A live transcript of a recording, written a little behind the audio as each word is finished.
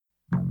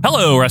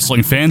Hello,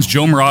 wrestling fans.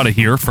 Joe Murata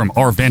here from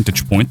Our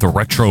Vantage Point, the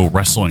Retro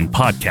Wrestling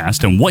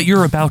Podcast. And what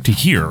you're about to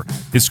hear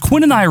is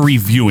Quinn and I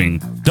reviewing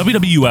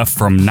WWF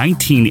from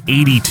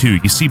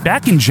 1982. You see,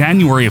 back in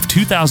January of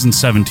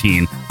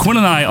 2017, Quinn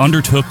and I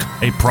undertook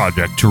a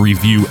project to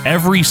review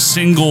every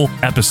single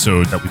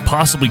episode that we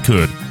possibly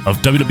could of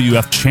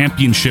WWF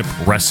Championship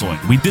Wrestling.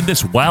 We did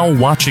this while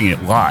watching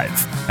it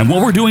live. And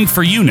what we're doing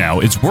for you now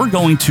is we're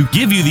going to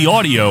give you the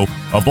audio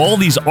of all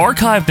these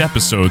archived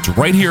episodes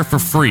right here for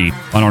free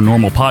on our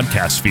normal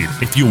podcast feed.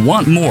 If you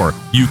want more,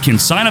 you can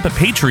sign up at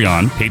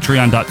Patreon,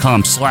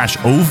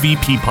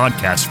 patreon.com/OVP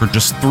podcast for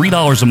just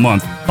 $3 a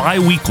month.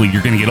 Bi-weekly,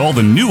 you're going to get all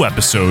the new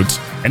episodes.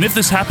 And if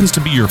this happens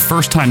to be your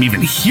first time even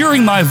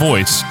hearing my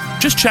voice,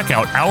 just check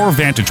out Our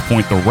Vantage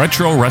Point, the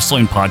Retro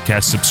Wrestling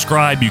Podcast.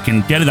 Subscribe. You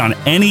can get it on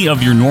any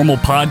of your normal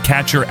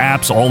podcatcher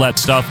apps, all that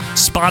stuff.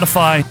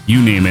 Spotify,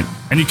 you name it.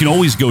 And you can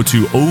always go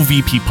to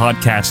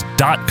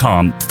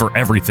ovppodcast.com for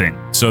everything.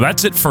 So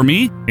that's it for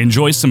me.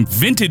 Enjoy some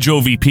vintage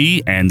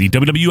OVP and the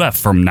WWF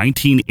from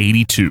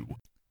 1982.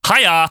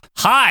 Hiya.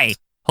 Hi.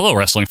 Hello,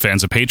 wrestling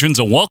fans and patrons,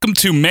 and welcome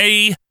to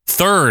May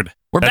 3rd.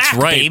 We're That's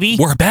back, right. baby.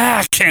 We're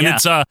back. And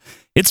Yeah.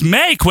 it's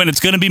May, Quinn.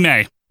 It's going to be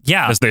May,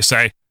 Yeah, as they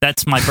say.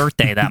 that's my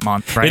birthday that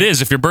month, right? It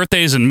is. If your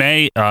birthday is in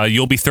May,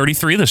 you'll be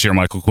 33 this year,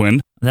 Michael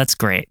Quinn. That's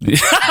great.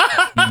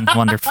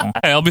 Wonderful.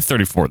 Hey, I'll be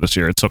 34 this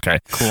year. It's okay.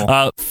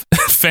 Cool.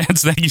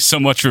 Fans, thank you so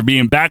much for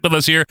being back with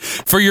us here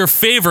for your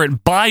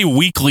favorite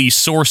bi-weekly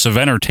source of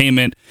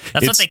entertainment.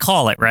 That's what they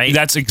call it, right?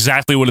 That's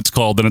exactly what it's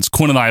called. And it's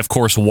Quinn and I, of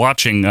course,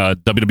 watching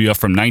WWF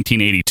from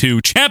 1982,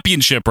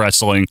 Championship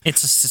Wrestling.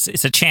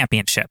 It's a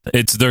championship.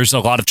 There's a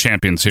lot of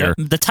champions here.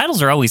 The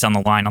titles are always on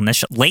the line on this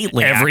show.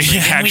 Lately, Didn't we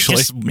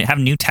just have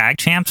new tag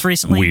champs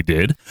recently? We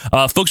did.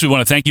 Folks, we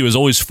want to thank you, as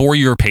always, for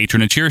your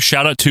patronage here.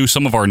 Shout out to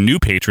some of our new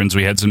patrons.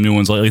 We had some new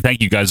ones lately.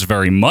 Thank you guys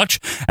very much.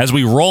 As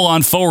we roll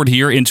on forward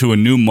here into a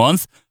new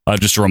month,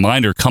 just a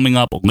reminder, coming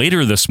up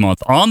later this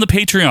month on the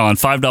Patreon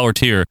 $5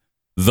 tier,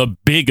 the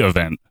big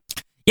event.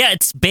 Yeah,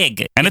 it's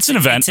big. And it's an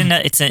event.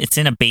 It's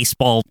in a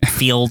baseball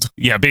field.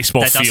 Yeah,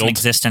 baseball that field. doesn't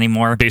exist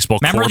anymore. Baseball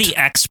Remember court. the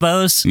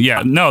Expos?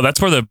 Yeah, no,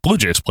 that's where the Blue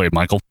Jays played,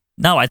 Michael.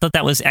 No, I thought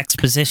that was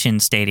Exposition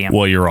Stadium.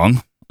 Well, you're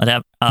wrong.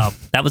 That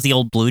was the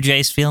old Blue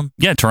Jays field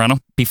Yeah, Toronto.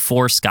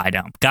 before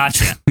Skydome.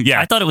 Gotcha.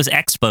 Yeah. I thought it was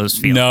Expos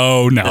field.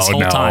 No. This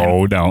whole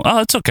time. Oh,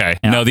 it's okay.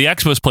 Yeah. No, the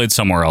Expos played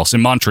somewhere else,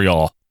 in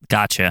Montreal.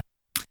 Gotcha.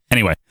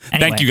 Anyway,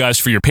 thank you guys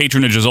for your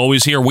patronage as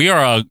always here. We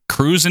are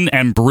cruising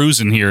and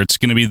bruising here. It's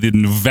going to be the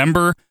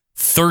November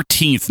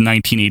 13th,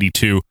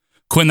 1982.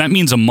 Quinn, that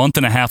means a month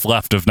and a half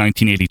left of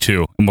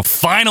 1982. And we'll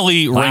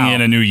finally ring in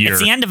a new year.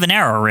 It's the end of an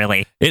era,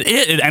 really.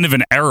 It end of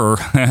an error.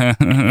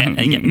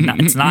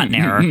 It's not an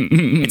error.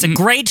 It's a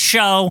great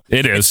show.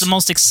 It is. It's the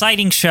most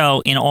exciting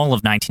show in all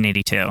of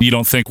 1982. You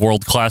don't think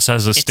World Class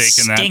has a stake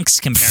in that? It stinks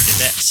compared to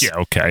this. Yeah,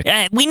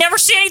 okay. We never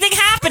see anything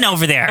happen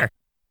over there.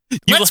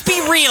 Let's be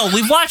real.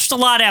 We've watched a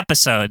lot of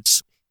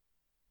episodes.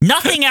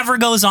 Nothing ever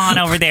goes on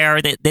over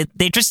there.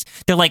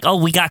 They're like, oh,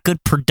 we got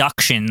good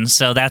production,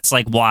 so that's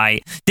like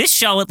why. This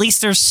show, at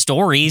least there's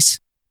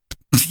stories.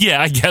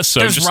 Yeah, I guess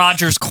so. There's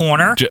Roger's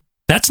Corner.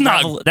 That's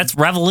not. That's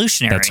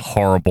revolutionary. That's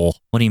horrible.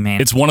 What do you mean?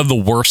 It's one of the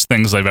worst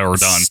things they've ever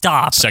done.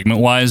 Stop.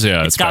 Segment-wise,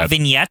 yeah. It's got bad.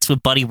 vignettes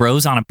with Buddy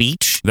Rose on a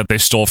beach. That they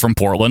stole from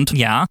Portland.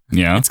 Yeah.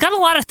 Yeah. It's got a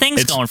lot of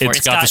things going for it.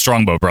 It's got the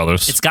Strongbow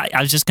Brothers. I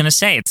was just going to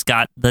say, it's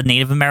got the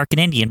Native American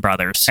Indian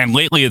brothers. And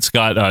lately it's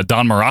got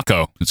Don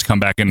Morocco. It's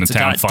come back into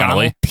town finally.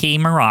 Donald P.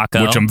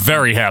 Morocco. Which I'm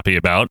very happy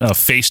about.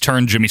 Face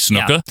turn Jimmy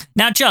Snuka. Yeah.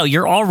 Now, Joe,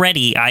 you're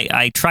already,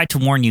 I tried to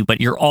warn you, but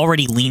you're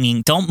already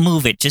leaning. Don't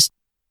move it. Just,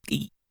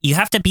 you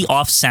have to be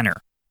off-center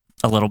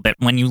a little bit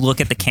when you look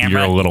at the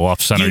camera. You're a little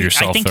off-center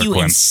yourself. I think there, you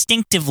Quinn.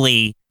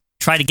 instinctively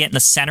try to get in the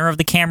center of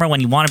the camera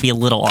when you want to be a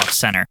little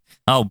off-center.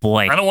 Oh,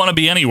 boy. I don't want to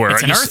be anywhere.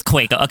 It's an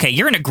earthquake. Okay,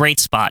 you're in a great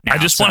spot now. I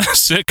just want to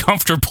sit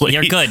comfortably.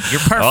 You're good. You're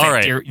perfect. All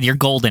right. You're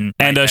golden.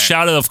 And a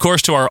shout out, of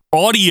course, to our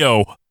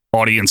audio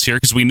audience here,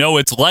 because we know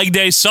it's leg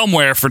day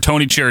somewhere for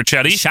Tony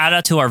Chirichetti. Shout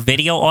out to our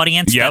video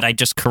audience that I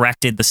just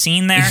corrected the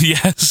scene there.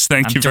 Yes,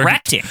 thank you very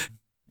much. Directing.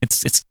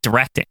 It's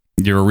directing.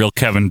 You're a real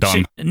Kevin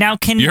Dunn. Now,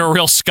 You're a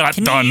real Scott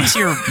Can Dunn. you use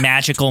your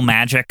magical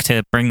magic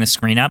to bring the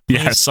screen up,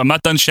 please? Yes, I'm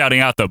not done shouting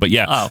out, though, but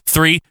yeah. Oh.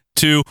 3,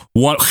 2,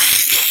 1.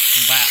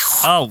 Wow.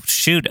 Oh,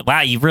 shoot.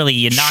 Wow, you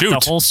knocked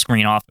the whole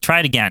screen off.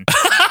 Try it again.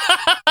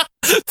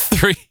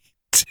 3,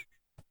 2,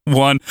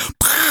 1.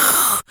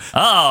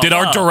 Oh. Did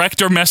our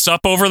director mess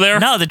up over there?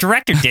 No, the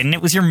director didn't.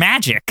 It was your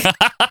magic.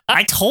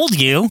 I told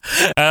you.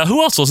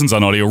 Who else listens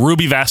on audio?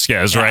 Ruby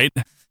Vasquez, right?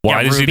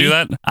 Why does he do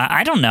that?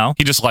 I don't know.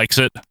 He just likes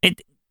it.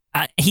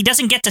 He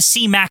doesn't get to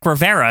see Mac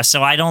Rivera,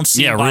 so I don't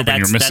see why Ruben,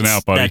 you're missing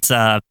out, buddy. that's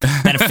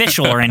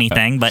beneficial or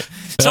anything. But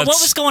so what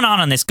was going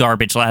on this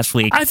garbage last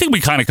week? I think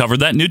we kind of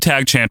covered that. New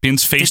tag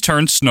champions, face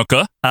turn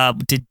Snuka.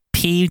 Did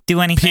P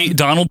do anything?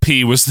 Donald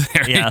P was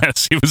there. Yeah.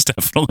 Yes, he was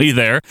definitely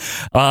there.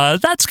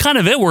 That's kind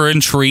of it. We're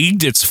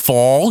intrigued. It's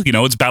fall.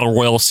 It's Battle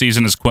Royal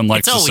season, as Quinn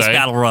likes to say. It's always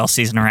Battle Royal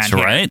season around That's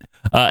here. right.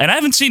 And I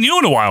haven't seen you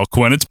in a while,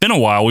 Quinn. It's been a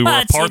while. We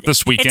were apart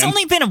this weekend. It's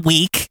only been a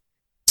week.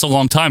 It's a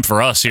long time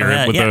for us here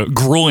with yeah. the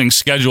grueling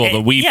schedule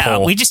that we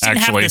pull. We just didn't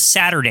have the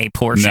Saturday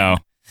portion. No.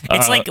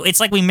 It's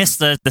like we missed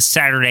the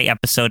Saturday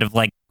episode of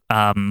like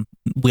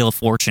Wheel of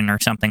Fortune or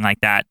something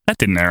like that. That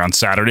didn't air on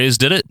Saturdays,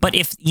 did it? But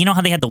if you know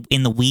how they had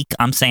in the week,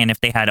 I'm saying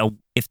if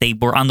they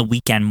were on the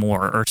weekend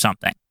more or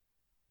something.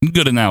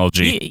 Good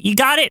analogy. You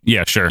got it?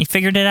 Yeah, sure. You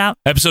figured it out?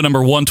 Episode number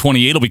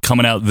 128 will be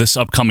coming out this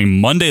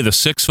upcoming Monday the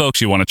 6th, folks.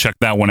 You want to check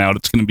that one out.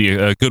 It's going to be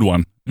a good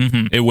one.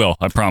 Mm-hmm. It will,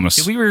 I promise.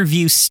 Did we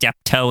review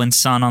Steptoe and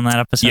Son on that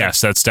episode? Yes,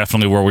 that's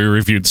definitely where we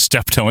reviewed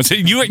Steptoe.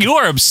 You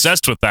are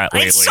obsessed with that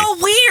lately. It's so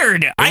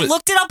weird. I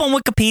looked it up on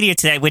Wikipedia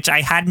today, which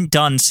I hadn't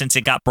done since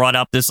it got brought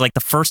up. This is like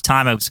the first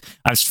time I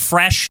was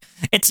fresh.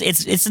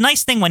 It's a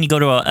nice thing when you go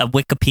to a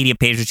Wikipedia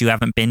page that you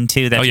haven't been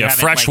to. That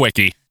fresh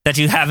wiki. That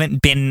you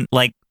haven't been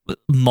like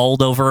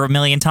mulled over a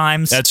million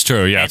times. That's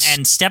true, yes.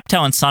 And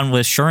Steptoe and Son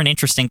was sure an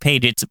interesting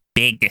page. It's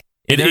big.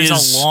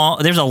 There's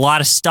a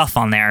lot of stuff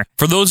on there.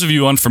 For those of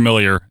you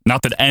unfamiliar,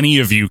 not that any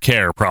of you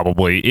care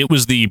probably, it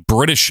was the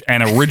British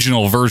and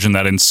original version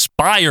that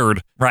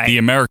inspired the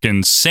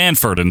American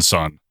Sanford and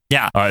Son.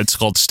 Yeah. It's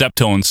called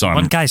Steptoe and Son.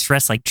 One guy's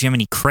dressed like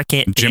Jiminy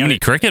Cricket.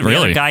 Cricket, really? The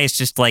other guy is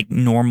just like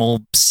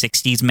normal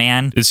 60s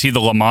man. Is he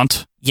the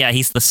Lamont? Yeah,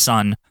 he's the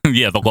son.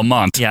 Yeah, the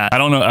Lamont. Yeah. I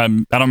don't know. I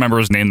don't remember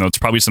his name, though. It's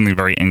probably something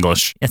very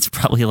English. It's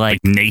probably like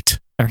Nate.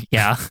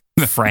 Yeah.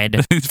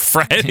 Fred.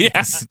 Fred,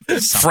 yeah.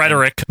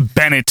 Frederick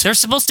Bennett. They're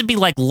supposed to be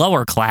like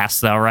lower class,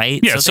 though,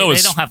 right? Yeah, so they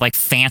don't have like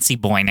fancy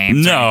boy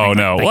names. No.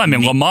 Like, well, I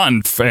mean,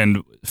 Lamont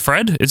and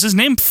Fred? Is his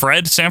name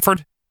Fred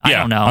Sanford? I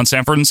don't know. On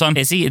Sanford and Son?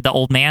 Is he the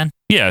old man?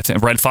 Yeah, it's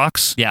Red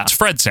Fox. Yeah. It's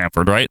Fred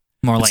Sanford, right?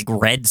 More like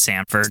Red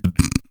Sanford.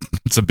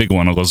 It's a big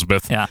one,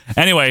 Elizabeth. Yeah.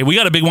 Anyway, we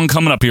got a big one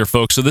coming up here,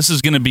 folks. So this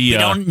is going to be... We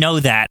don't know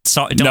that.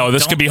 So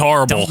this could be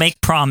horrible. Don't make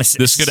promises.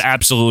 This could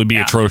absolutely be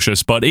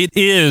atrocious. But it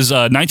is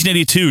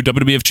 1982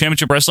 WWF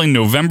Championship Wrestling,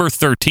 November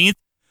 13th.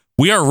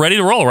 We are ready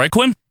to roll, right,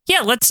 Quinn?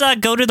 Yeah, let's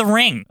go to the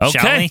ring,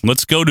 shall we?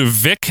 Let's go to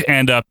Vic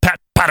and Pat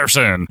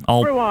Patterson.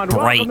 All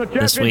bright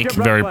this week.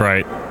 Very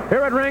bright.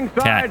 Here at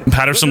ringside,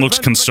 Patterson looks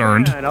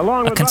concerned.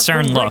 A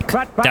concerned look,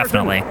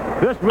 definitely.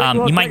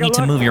 You might need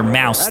to move your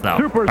mouse, though.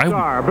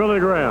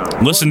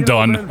 Listen,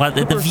 Dunn. Well,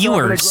 the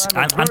viewers.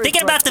 I'm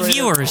thinking about the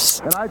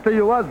viewers. And I tell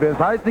you what, Vince,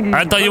 I think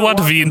I tell you what,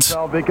 Vince.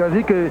 Because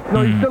he could,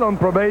 he's still on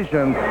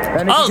probation.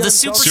 Oh, the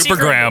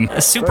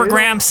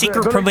Supergram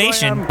secret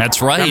probation.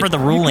 That's right. Remember the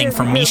ruling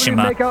from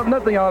Mishima.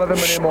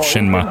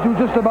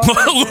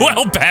 Lou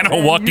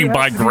Albano walking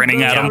by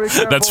grinning at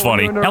him. That's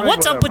funny. Now,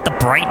 what's up with the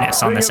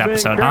brightness on this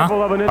episode,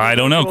 huh? I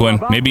don't know, Gwen.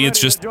 Maybe it's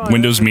just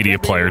Windows Media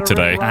Player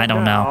today. I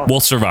don't know. We'll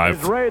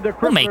survive.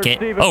 We'll make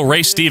it. Oh,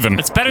 Ray Steven.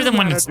 It's better than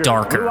when it's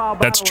darker.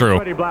 That's true.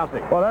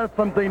 Well, that's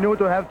something new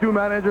to have two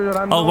managers.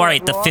 Oh,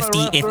 right. The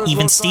 50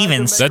 even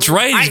Stevens. That's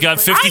right. He's got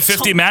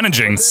 50-50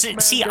 managing.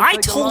 See, I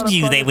told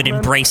you they would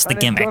embrace the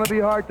gimmick.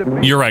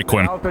 You're right,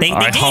 Quinn. They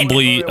I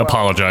did.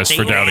 apologize apologize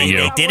for doubting you.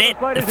 They did it.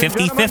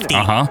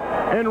 50-50.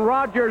 Uh-huh. In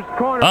Rogers'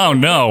 corner, oh,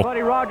 no.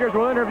 Buddy Rogers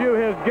will interview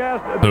his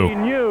guest, Who? the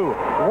new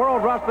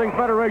World Wrestling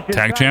Federation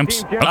Tag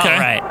champs? Team Okay. All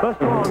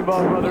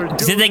right.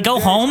 Did they go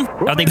home?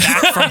 Are they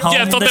back from home?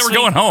 Yeah, I thought they this were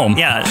going week? home.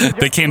 Yeah.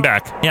 They came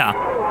back.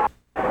 Yeah.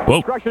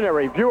 Whoa.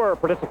 Discretionary viewer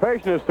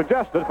participation is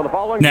suggested for the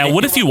following. Now,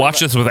 what if you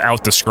watch this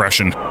without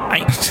discretion?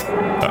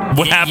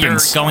 What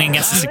happens? You're going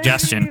against the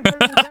suggestion.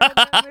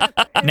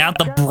 Now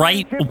the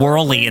bright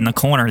whirly in the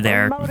corner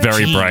there.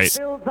 Very Jeez. bright.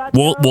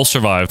 We'll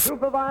survive.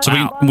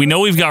 So we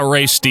know we've got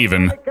Ray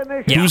Steven.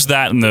 Yeah. Who's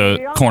that in the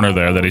corner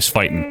there that he's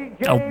fighting?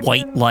 A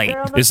white light.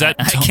 Is that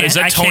Tony?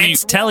 I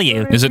can't tell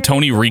you. Is it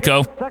Tony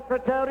Rico?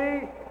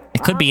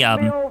 It could be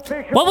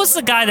what was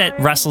the guy that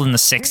wrestled in the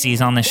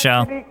 60s on this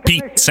show?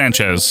 Pete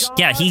Sanchez.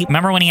 Yeah,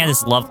 remember when he had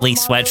his lovely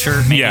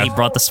sweatshirt? Maybe he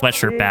brought the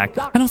sweatshirt back.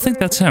 I don't think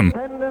that's him.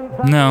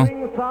 No.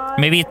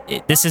 Maybe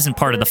this isn't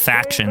part of the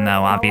faction,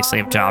 though, obviously,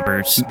 of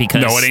jobbers.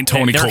 Because no, it ain't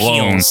Tony they're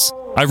Colon. heels.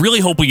 I really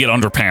hope we get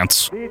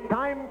underpants.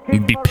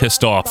 I'd be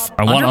pissed off.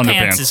 I want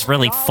underpants. Has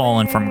really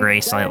fallen from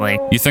grace lately.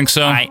 You think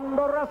so?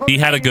 He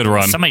had a good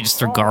run. Somebody just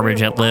threw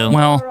garbage at Lou.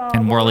 Well.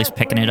 And Worley's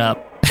picking it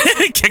up.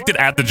 Kicked it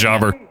at the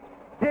jobber.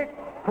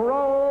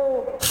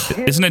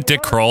 Isn't it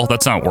Dick Kroll?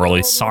 That's not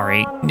Worley.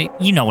 Sorry.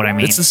 You know what I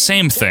mean. It's the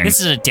same thing. This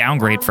is a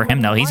downgrade for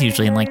him, though. He's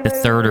usually in like the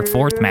third or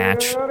fourth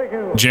match.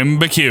 Jim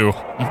BQ.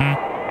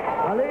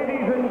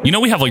 Mm-hmm. You know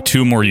we have like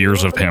 2 more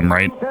years of him,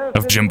 right?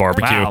 Of Jim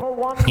Barbecue.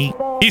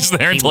 Wow. He's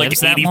there until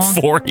like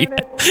 84.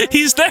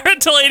 He's there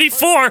until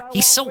 84.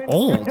 He's so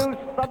old.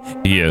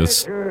 He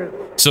is.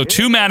 So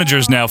 2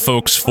 managers now,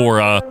 folks, for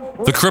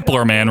the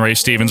Crippler man, Ray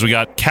Stevens. We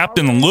got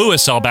Captain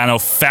Louis Albano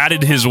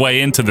fatted his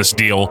way into this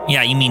deal.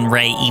 Yeah, you mean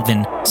Ray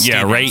Even Stevens.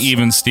 Yeah, Ray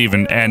Even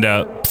Steven. And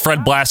Fred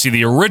Blassie,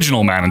 the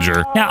original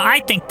manager. Now, I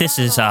think this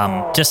is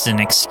just an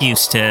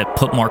excuse to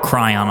put more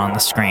Cryon on the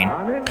screen.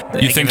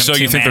 You think so?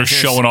 You think they're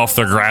showing off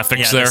their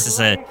graphics there?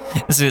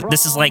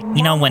 This is like,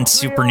 you know, when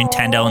Super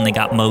Nintendo and they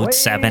got Mode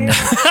 7 and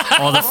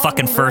all the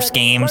fucking first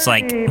games.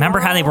 Like, remember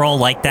how they were all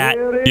like that?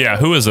 Yeah,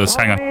 who is this?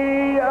 Hang on.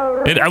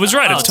 I was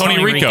right. It's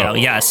Tony Rico.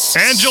 Yes.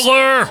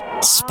 Angela!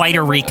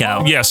 Spider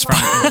Rico. Yes. From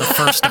the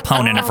first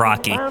opponent of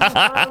Rocky.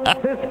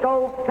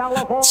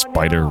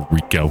 Spider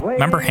Rico.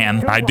 Remember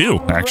him? I do,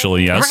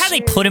 actually, yes. Remember how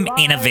they put him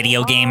in a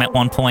video game at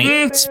one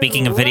point?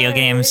 Speaking of video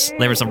games,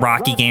 there was a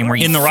Rocky game where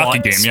you In the Rocky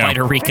fought game, yeah.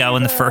 Spider Rico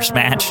in the first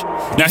match.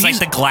 He was like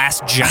the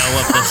Glass Joe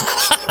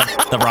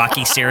of the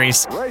Rocky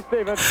series.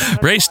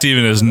 Ray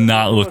Steven is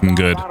not looking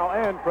good.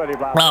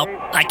 Well,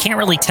 I can't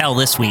really tell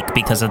this week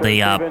because of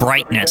the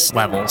brightness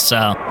level, so...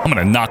 I'm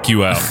going to knock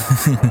you out.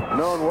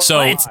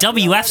 So Well, it's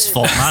WF's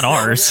fault, not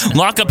ours.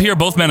 lock up here,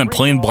 both men in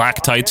plain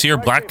black tights here,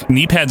 black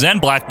knee pads and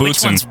black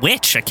boots. Which one's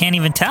which? I can't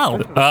even tell.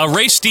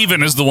 Ray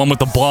Steven is the one with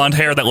the blonde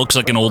hair that looks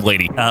like an old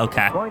lady.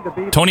 Okay.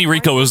 Tony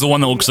Rico is the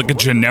one that looks like a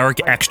generic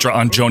extra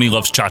on Joni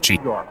Loves Chachi.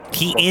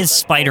 He is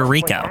Spider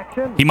Rico.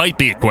 He might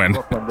be, Quinn.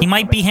 He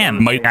might be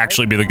him. Might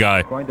actually be the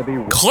guy.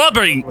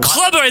 Clubbering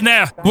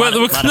there. We're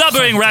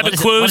clubbering, Rabbit What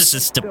Clues. is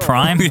this, the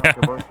Prime? Yeah.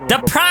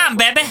 The Prime,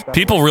 baby!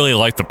 People really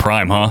like the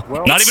Prime, huh?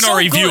 Not even so a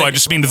review, good. I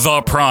just mean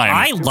the Prime.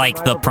 I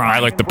like the Prime. I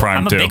like the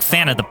Prime, I'm too. a big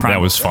fan of the Prime.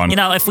 That was fun. You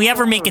know, if we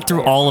ever make it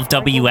through all of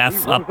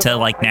WF up to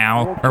like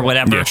now or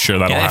whatever. Yeah, sure,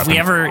 that'll If we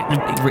happen.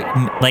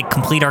 ever like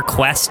complete our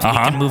quest, we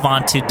can move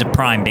on to the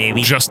Prime,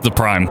 baby. Just the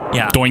Prime.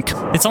 Yeah.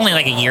 Doink. It's only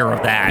like a year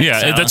of that. Yeah,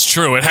 so that's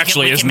true. It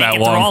actually we isn't can that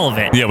make it long. through all of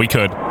it. Yeah, we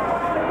could.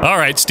 All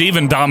right,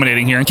 Steven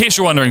dominating here. In case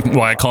you're wondering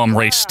why I call him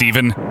Ray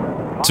Steven,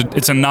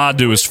 it's a nod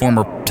to his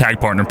former tag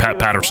partner, Pat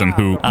Patterson,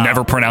 who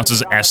never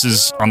pronounces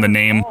S's on the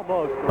name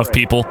of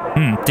people.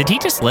 Did he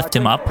just lift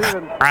him up?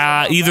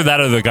 Either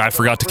that or the guy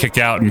forgot to kick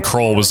out, and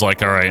Kroll was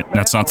like, all right,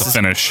 that's not the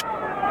finish.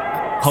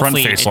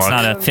 Hopefully face it's lock.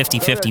 not a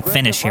 50-50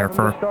 finish here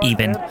for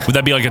even. Would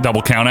that be like a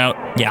double count out?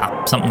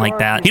 Yeah, something like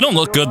that. He don't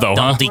look good, though,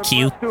 Double huh?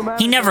 DQ.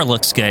 He never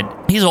looks good.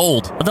 He's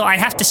old. Although I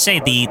have to say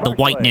the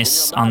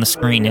whiteness on the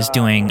screen is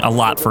doing a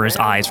lot for his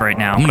eyes right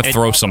now. I'm going to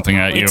throw something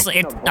at you.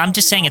 I'm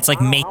just saying it's like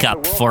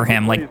makeup for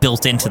him, like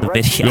built into the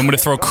You video. want me to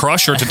throw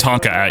Crush or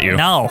Tatanka at you?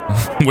 No.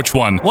 Which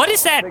one? What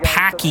is that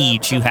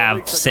package you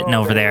have sitting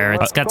over there?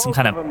 It's got some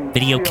kind of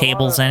video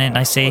cables in it,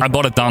 I see. I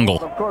bought a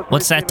dongle.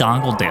 What's that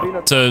dongle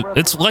do?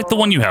 It's like the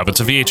one you have. It's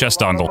a VHS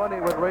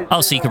dongle.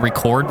 Oh, so you could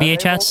record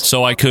VHS?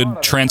 So I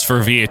could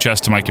transfer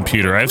VHS to my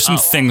computer. I have some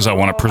things I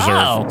want to preserve.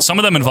 Oh. Some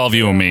of them involve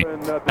you and me.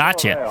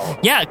 Gotcha.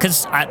 Yeah,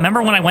 because I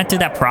remember when I went through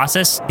that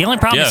process, the only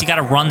problem is you got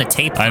to run the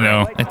tape through. I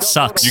know. It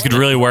sucks. You could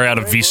really wear out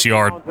a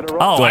VCR.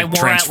 Oh, like, I wore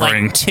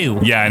transferring. out like 2.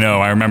 Yeah, I know.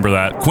 I remember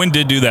that. Quinn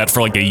did do that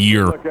for like a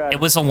year.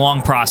 It was a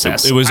long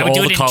process. It was I would all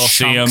do the it in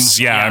Coliseums. chunks.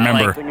 Yeah, I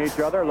remember.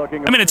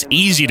 I mean, it's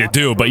easy to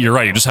do, but you're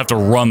right. You just have to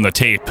run the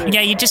tape.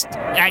 Yeah,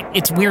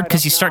 it's weird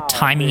because you start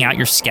timing out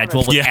your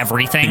schedule with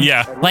everything.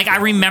 Yeah. Like, I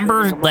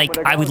remember, like,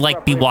 I would,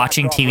 like, be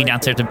watching TV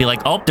downstairs and be like,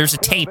 oh, there's a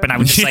tape, and I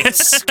would just, like,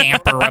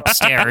 scamper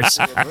upstairs.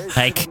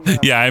 Like...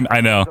 Yeah,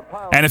 I know.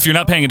 And if you're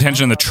not paying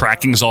attention and the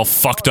tracking's all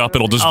fucked up,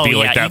 it'll just be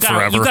like that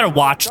forever. You gotta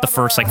watch the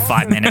first, like,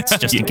 5 minutes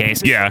just in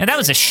case. Yeah. And that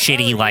was a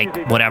shitty,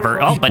 like,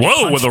 whatever. Oh, but...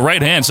 Whoa, with the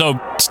right hand. So,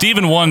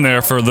 Steven won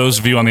there, for those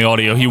of you on the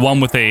audio. He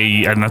won with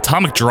an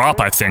atomic drop,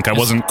 I think. I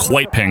wasn't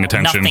quite paying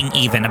attention. Nothing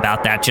even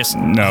about that. Just,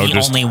 No, he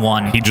just only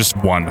won. He just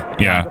won.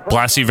 Yeah.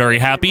 Blassie very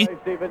happy.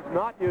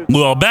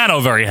 Lou Albano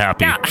very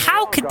happy. Now,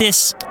 how could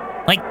this...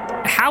 Like,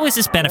 how is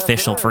this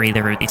beneficial for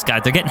either of these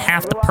guys? They're getting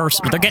half the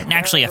purse. They're getting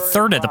actually a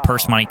third of the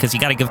purse money because you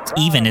got to give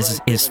even his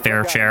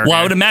fair share. Well,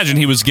 I would imagine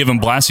he was giving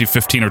Blassie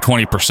 15 or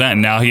 20%,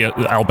 and now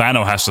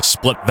Albano has to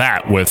split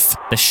that with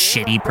the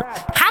shitty.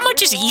 How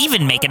much is he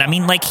even making? I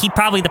mean, like, he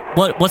probably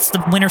what's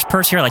the winner's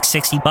purse here? Like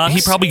 $60.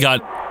 He probably got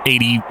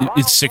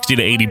 60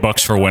 to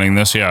 $80 for winning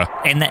this. Yeah,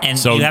 and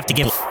so you have to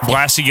give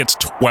Blassie gets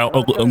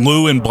 12.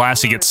 Lou and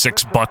Blassie get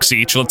 $6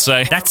 each. Let's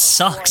say that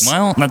sucks.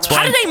 Well, that's why.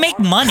 How do they make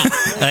money?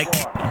 Like,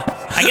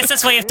 I guess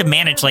that's why you have to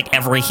manage like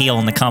every heel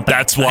in the company.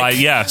 That's why.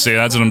 Yeah, see,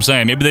 that's what I'm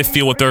saying. Maybe they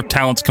feel with their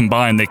talents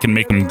combined, they can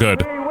make them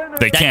good.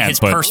 They can't, his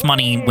but purse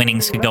money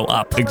winnings could go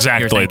up.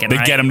 Exactly. Thinking, they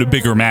right? get him to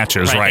bigger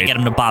matches, right? They get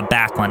him to Bob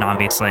Backlund,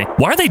 obviously.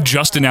 Why are they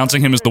just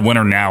announcing him as the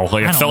winner now?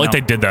 Like, I felt like they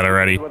did that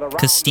already.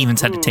 Because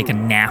Stevens had to take a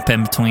nap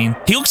in between.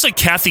 He looks like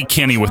Kathy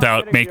Kinney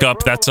without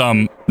makeup. That's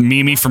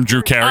Mimi from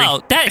Drew Carey.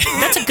 Oh,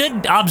 that's a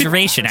good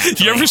observation,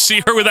 actually. You ever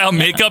see her without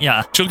makeup?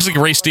 Yeah. She looks like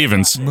Ray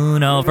Stevens.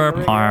 Moon over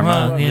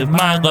Parma, give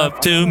my love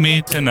to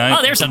me tonight.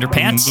 Oh, there's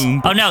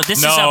Underpants. Oh, no, this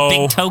is a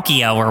Big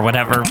Tokyo or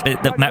whatever.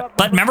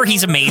 But remember,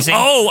 he's amazing.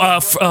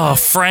 Oh,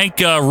 Frank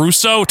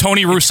Russo?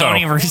 Tony Russo.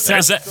 Tony Russo.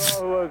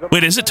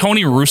 Is it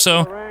Tony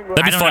Russo?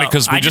 That'd be funny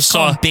because we just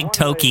call saw him Big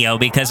Tokyo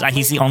because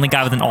he's the only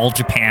guy with an All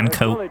Japan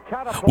coat.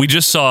 We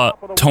just saw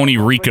Tony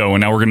Rico,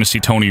 and now we're going to see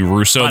Tony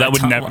Russo. That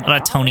would never. A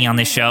lot of Tony on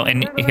this show,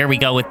 and here we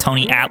go with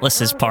Tony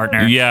Atlas's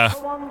partner.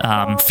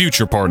 Yeah,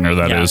 future partner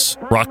that is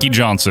Rocky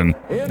Johnson.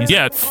 He's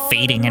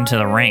fading into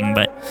the ring,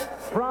 but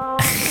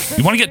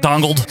you want to get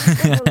dongled?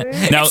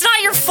 Now, it's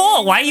not your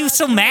fault. Why are you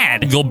so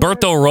mad?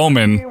 Gilberto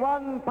Roman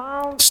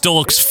still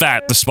looks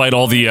fat despite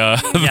all the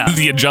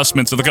the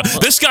adjustments of the.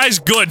 This guy's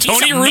good. He's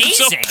Tony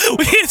amazing. Russo.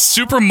 It's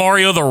Super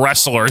Mario the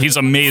wrestler. He's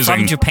amazing.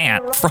 From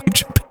Japan.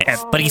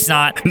 But he's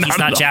not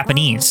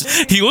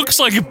Japanese. He looks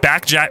like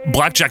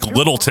Blackjack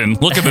Littleton.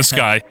 Look at this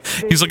guy.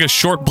 He's like a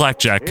short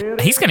Blackjack.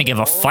 He's going to give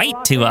a fight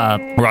to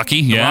Rocky.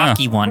 Yeah,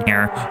 Rocky one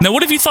here. Now,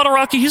 what have you thought of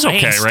Rocky? He's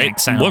okay, right?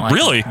 What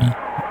really?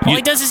 All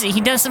he does is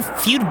he doesn't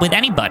feud with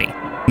anybody.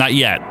 Not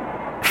yet.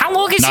 How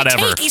long has Not it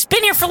ever. take? He's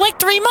been here for like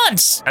 3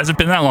 months. Has it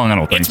been that long? I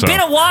don't think so. It's been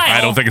a while.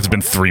 I don't think it's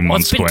been 3 Well,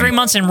 months, it's been Quinn. 3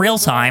 months in real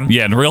time.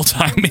 Yeah, in real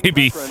time,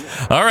 maybe.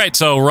 All right,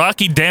 so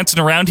Rocky dancing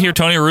around here.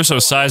 Tony Russo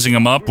sizing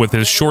him up with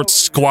his short,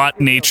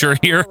 squat nature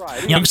here.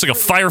 He looks like a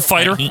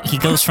firefighter. He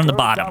goes from the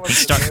bottom. He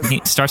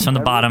starts from the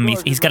bottom.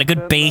 He's got a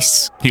good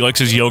base. He likes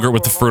his yogurt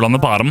with the fruit on the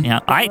bottom. Yeah,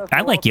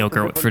 I like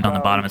yogurt with fruit on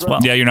the bottom as well.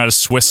 Yeah, you're not a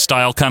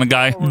Swiss-style kind of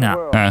guy?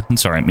 No.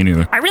 It's all right, me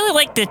neither. I really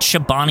like the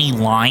Chobani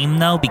lime,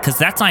 though, because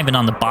that's not even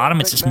on the bottom.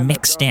 It's just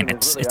mixed in.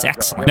 It's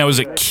excellent. Now, is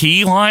it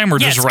key lime or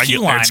Yeah, just it's regular?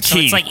 key lime, It's so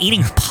key. it's like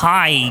eating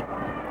pie,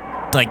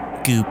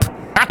 like goop.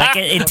 Like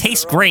it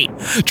tastes great.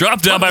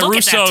 Dropped down by Look at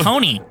Russo. that,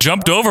 Tony.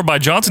 Jumped over by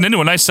Johnson into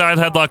a nice side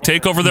headlock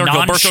takeover there.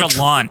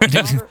 Nonchalant.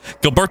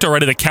 Gilberto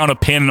ready to count a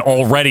pin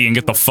already and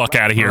get the fuck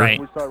out of here. Right.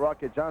 We saw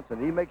Rocky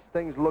Johnson. He makes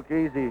things look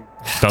easy.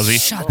 Does he?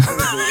 Shut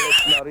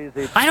It's not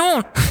easy. I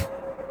don't.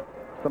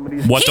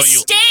 Somebody's What He don't you?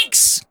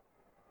 stinks.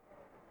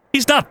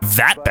 He's not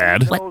that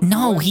bad. What?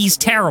 No, he's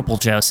terrible,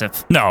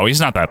 Joseph. No, he's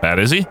not that bad,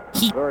 is he?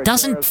 He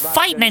doesn't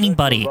fight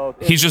anybody.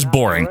 He's just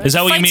boring. Is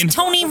that what you Fights mean?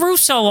 Tony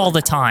Russo all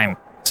the time.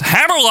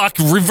 Hammerlock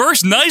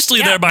reversed nicely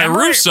Yeah, there by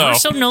remember, Russo.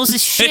 Russo knows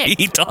his shit.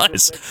 He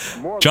does.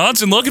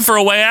 Johnson looking for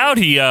a way out.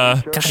 He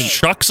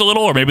shucks a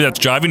little, or maybe that's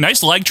jiving.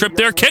 Nice leg trip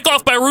there.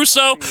 Kickoff by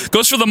Russo.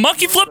 Goes for the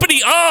monkey flip, and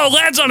he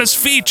lands on his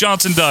feet.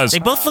 Johnson does. They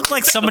both look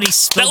like somebody That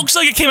spilled. looks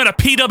like it came out of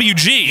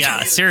PWG.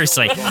 Yeah,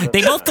 seriously.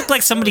 They both look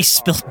like somebody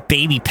spilled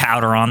baby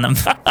powder on them.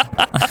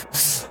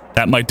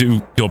 That might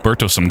do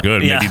Gilberto some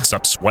good. Yeah. Maybe he'd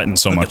stop sweating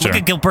so much Look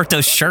there. at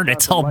Gilberto's shirt.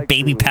 It's all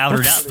baby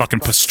powdered up. Fucking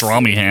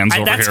pastrami hands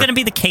over That's here. going to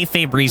be the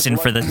kayfabe reason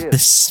for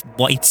this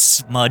white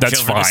smudge That's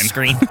over fine. the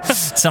screen.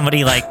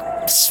 Somebody like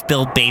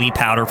spilled baby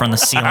powder from the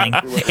ceiling.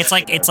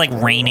 It's like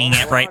raining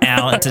it right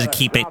now to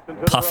keep it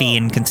puffy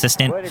and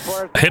consistent.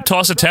 Hip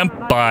toss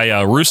attempt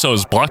by Russo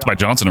is blocked by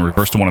Johnson and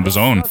reversed to one of his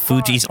own.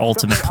 Fuji's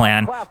ultimate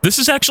plan. This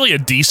is actually a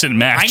decent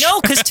match. I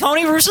know, because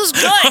Tony Russo's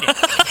good.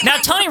 Now,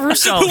 Tony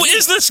Russo. Who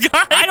is this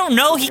guy? I don't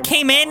know. He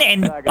came in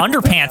and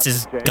Underpants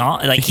is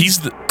gone. Like he's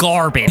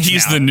garbage.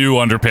 He's now. the new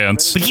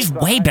Underpants. But he's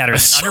way better than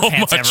So Underpants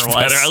much ever was.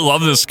 better. I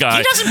love this guy.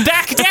 He doesn't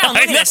back down.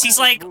 Look at this. He's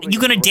like, you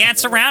gonna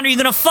dance around or you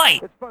gonna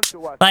fight?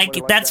 Like,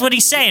 that's what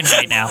he's saying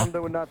right now.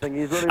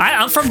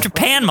 I'm from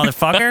Japan,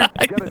 motherfucker.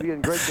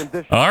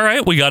 All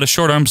right, we got a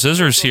short arm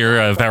scissors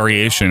here,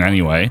 variation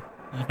anyway.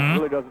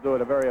 Really doesn't do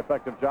it a very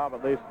effective job,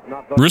 at least.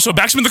 Russo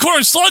backs him in the corner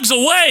and slugs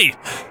away.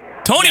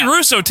 Tony Yeah.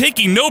 Russo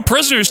taking no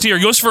prisoners here.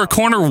 Goes for a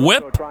corner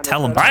whip.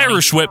 Tell him, Tony.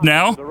 Irish whip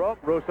now.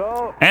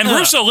 And Ugh.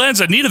 Russo lands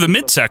a knee to the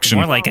midsection.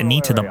 More like a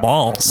knee to the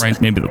balls. Right,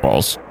 maybe the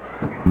balls.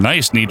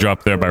 Nice knee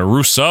drop there by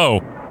Russo.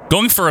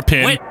 Going for a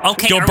pin. Wait,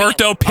 okay.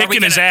 Gilberto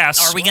picking his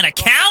ass. Are we gonna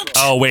count?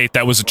 Oh, wait,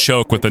 that was a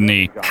choke with the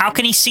knee. How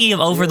can he see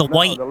over the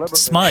white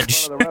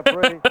smudge?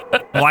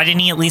 Why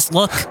didn't he at least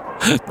look?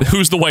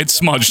 Who's the white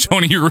smudge?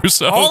 Tony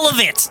Russo. All of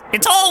it.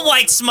 It's all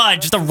white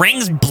smudge. The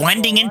rings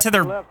blending into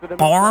their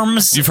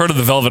arms. You've heard of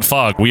the Velvet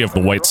Fog. We have the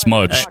white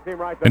smudge.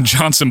 And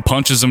Johnson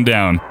punches him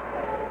down.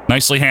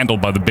 Nicely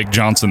handled by the big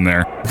Johnson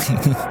there.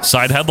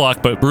 Side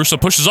headlock, but Russo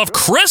pushes off.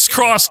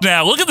 Crisscross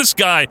now. Look at this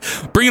guy.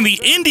 Bringing the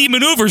indie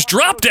maneuvers.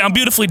 Drop down.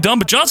 Beautifully done,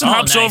 but Johnson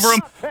hops nice. over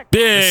him.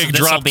 Big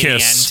This'll drop be the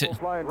kiss. end.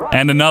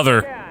 And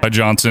another by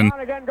Johnson.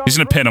 He's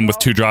going to pin him with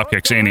 2 drop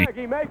kicks, ain't he?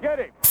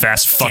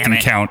 Fast fucking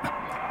it. count.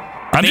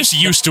 I'm just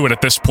used to it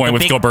at this point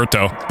with big-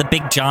 Gilberto. The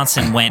big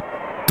Johnson went,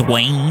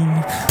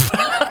 Dwayne.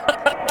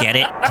 Get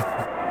it?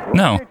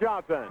 No.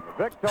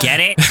 Get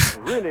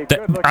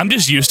it? I'm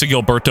just used to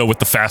Gilberto with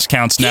the fast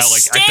counts now.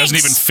 Like, it doesn't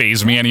even stinks.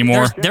 phase me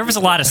anymore. There was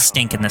a lot of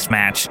stink in this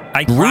match.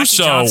 Rocky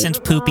Russo- Johnson's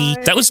poopy.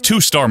 That was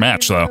 2-star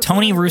match, though.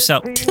 Tony Russo,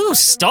 2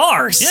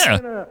 stars.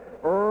 Yeah.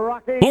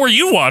 What were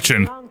you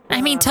watching?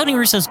 I mean, Tony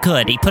Russo's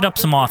good. He put up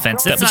some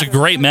offense. That was a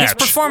great match.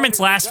 His performance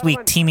last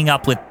week, teaming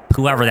up with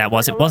whoever that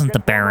was. It wasn't the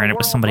Baron. It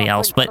was somebody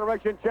else. But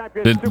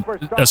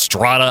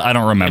Estrada, I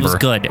don't remember. it was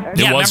good. It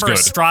yeah, was remember good.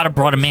 Estrada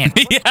brought him in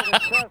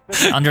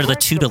under the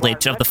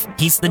tutelage of the.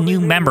 He's the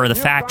new member of the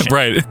faction.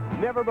 Right.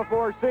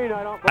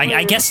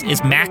 I guess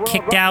is Mac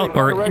kicked out,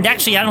 or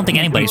actually, I don't think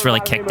anybody's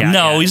really kicked out.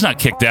 No, yet. he's not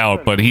kicked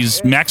out, but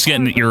Mac's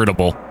getting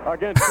irritable.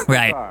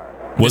 Right.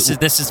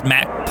 This is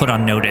Mac put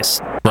on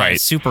notice. Right.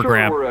 Super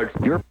grab.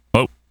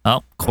 Oh,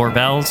 Oh,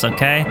 Corbell's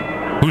okay.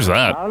 who's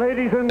that?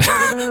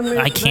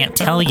 I can't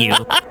tell you.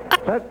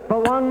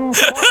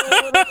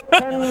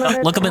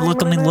 Look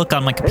at me look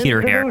on my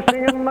computer here.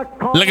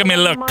 Look at me,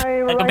 look.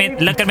 Look at me.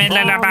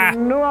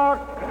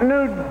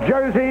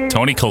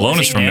 Tony Colon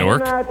is from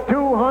Newark,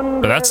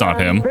 but that's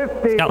not him.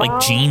 He's got like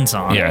jeans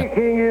on. Yeah.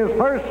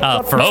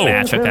 First Oh.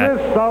 match, okay.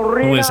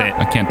 Who is it?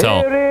 I can't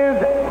tell. It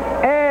is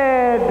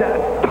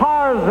Ed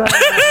Tarzan.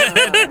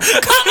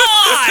 Come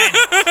on!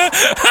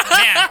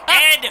 Man,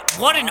 Ed,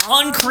 what an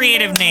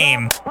uncreative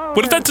name.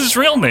 What if that's his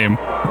real name?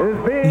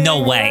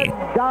 No way.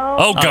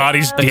 Oh, God,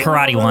 he's The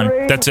karate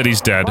one. That's it,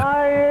 he's dead.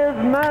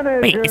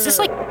 Wait, is this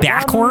like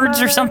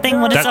backwards or something?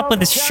 What is up with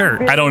his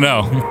shirt? I don't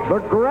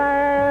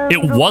know.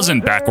 It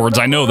wasn't backwards,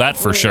 I know that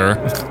for sure.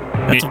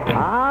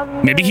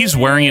 Maybe he's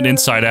wearing it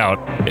inside out.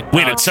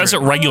 Wait, it says it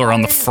regular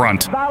on the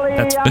front.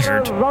 That's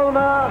weird.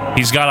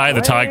 He's got Eye of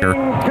the Tiger.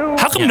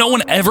 How come no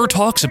one ever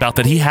talks about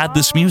that he had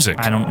this music?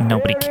 I don't.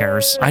 Nobody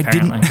cares. I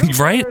apparently. didn't.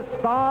 Right?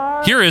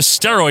 Here is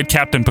Steroid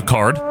Captain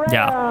Picard.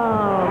 Yeah.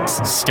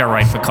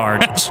 Steroid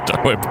Picard.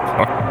 Steroid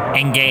Picard.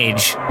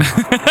 Engage.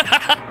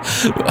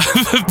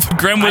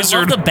 Grand Wizard. I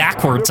love the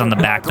backwards on the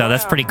back, though.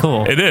 That's pretty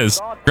cool. It is.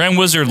 Grand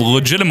Wizard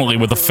legitimately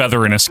with a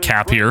feather in his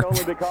cap here.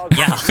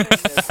 Yeah.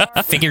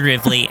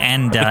 Figuratively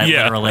and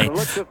literally.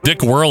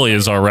 Dick Worley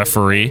is our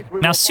referee.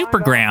 Now, Super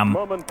Graham,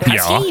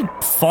 has he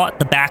fought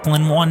the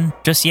Backlund one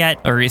just yet?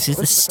 Or is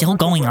this still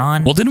going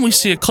on? Well, didn't we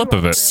see a clip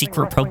of it?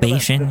 Secret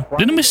probation.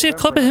 Didn't we see a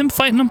clip of him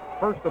fighting him?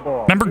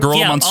 Remember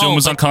Gorilla Monsoon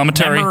was on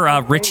commentary?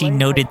 Remember Richie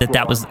noted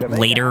that was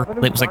later?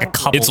 It was like a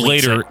couple It's weeks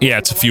later. ago. Yeah,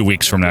 it's a few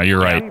weeks from now. You're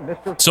right.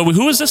 So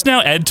who is this now?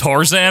 Ed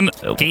Tarzan?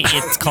 Okay,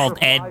 it's called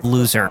Ed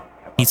Loser.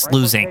 He's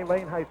losing.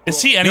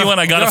 Is he anyone?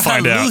 I gotta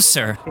find out.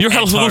 Loser. You're a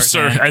Ed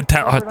loser,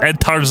 Tarzan. Ed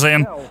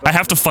Tarzan. I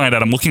have to find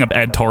out. I'm looking up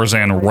Ed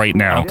Tarzan right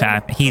now. Okay,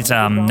 he's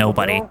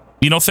nobody.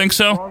 You don't think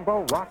so?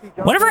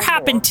 Whatever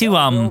happened to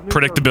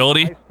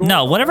Predictability?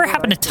 No, whatever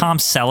happened to Tom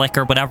Selleck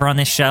or whatever on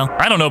this show?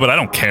 I don't know, but I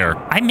don't care.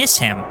 I miss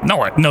him.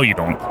 No, you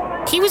don't.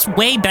 He was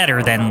way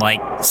better than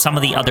like some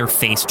of the other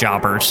face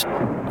jobbers.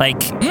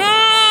 Like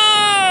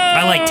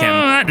I liked him.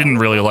 I didn't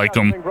really like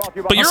him,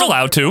 but you're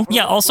allowed to.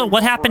 Yeah. Also,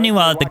 what happened to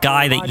the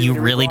guy that you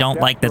really don't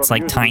like? That's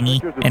like tiny,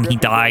 and he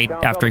died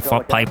after he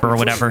fought Piper or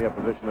whatever.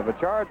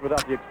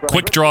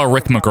 Quick Draw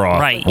Rick McGraw.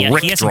 Right. Yeah.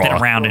 Rick he hasn't Draw.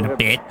 been around in a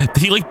bit.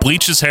 He like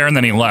bleached his hair and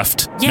then he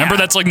left. Yeah. Remember,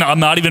 that's like I'm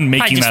not even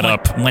making that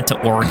up. Went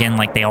to Oregon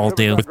like they all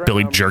do. With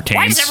Billy Jerkins.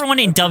 Why does everyone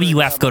in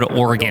WF go to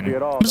Oregon?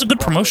 It was a good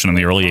promotion in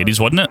the early '80s,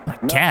 wasn't it?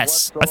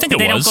 Guess. I think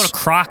They it was. don't go to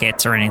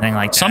Crockett's or anything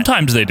like that.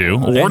 Sometimes they do.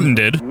 Orton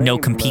did. No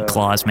compete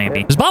clause,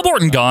 maybe. Is Bob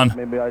Orton gone?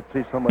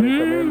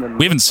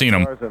 We haven't seen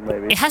him.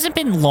 It hasn't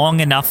been long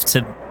enough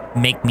to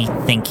make me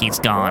think he's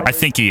gone. I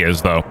think he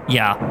is, though.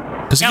 Yeah.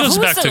 Because he Now, goes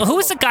back to... who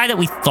was the guy that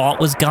we thought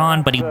was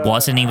gone, but he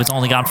wasn't? He was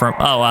only gone for...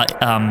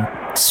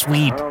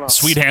 Swede.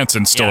 Swede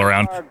Hansen still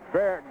around.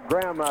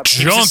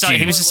 He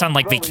was just on,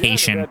 like,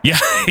 vacation. Yeah,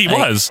 he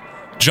was.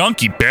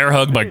 Junkie bear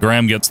hug by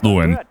Graham gets the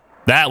win.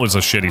 That was a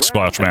shitty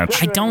squash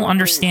match. I don't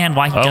understand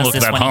why he Oh, does look at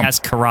this that when hump. he has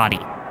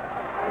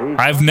karate.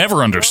 I've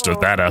never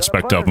understood that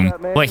aspect of him.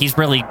 Boy, he's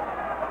really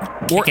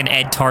kicking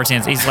Ed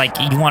Tarzan. He's like,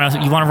 you want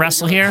to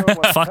wrestle here?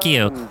 Fuck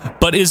you.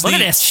 But is Look the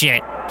at this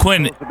shit.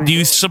 Quinn? Do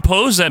you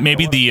suppose that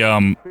maybe the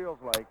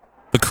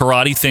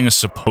karate thing is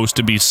supposed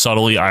to be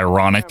subtly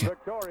ironic,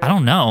 I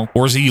don't know.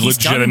 or is he He's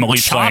legitimately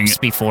done playing chops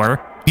it?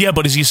 before. Yeah,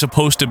 but is he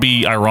supposed to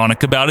be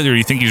ironic about it, or do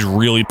you think he's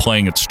really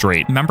playing it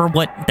straight? Remember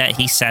that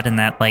he said in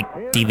that like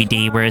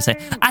DVD where he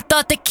said, "I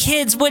thought the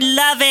kids would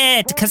love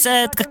it because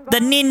the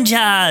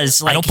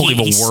ninjas." Like, I don't believe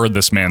a word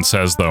this man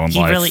says though in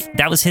life.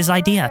 That was his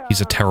idea.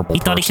 He's a terrible. He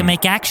thought he person. could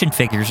make action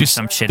figures or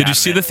some shit. Did you out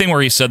see of the thing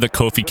where he said that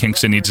Kofi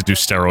Kingston needs to do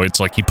steroids?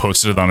 Like he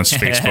posted it on his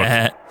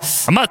Facebook.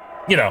 I'm not,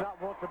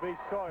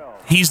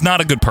 he's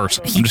not a good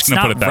person. I'm just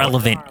gonna put it that way. He's not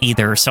relevant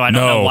either, so I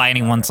don't know why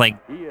anyone's like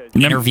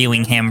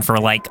interviewing him for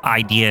like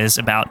ideas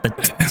about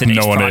today's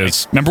No one product.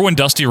 is. Remember when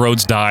Dusty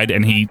Rhodes died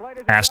and he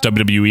asked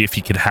WWE if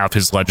he could have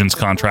his Legends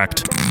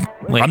contract?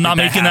 Wait, I'm not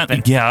did making happen?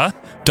 that. Yeah,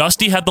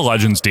 Dusty had the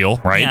Legends deal,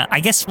 right? Yeah, I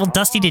guess. Well,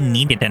 Dusty didn't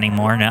need it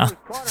anymore now.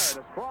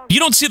 You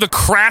don't see the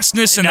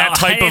crassness in that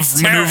type of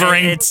it's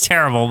maneuvering. It's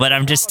terrible, but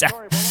I'm just.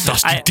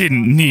 Dusty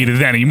didn't need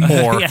it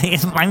anymore. Yeah,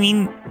 I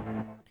mean,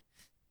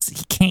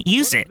 he can't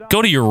use it.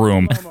 Go to your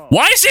room.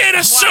 Why is he in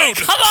a suit?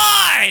 Come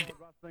on!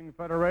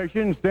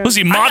 Was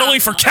he modeling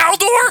for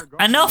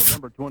Caldor? Enough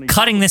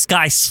cutting this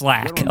guy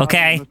slack,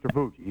 okay?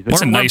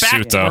 It's a nice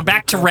suit, though. We're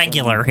back to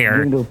regular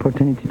here. The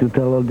opportunity to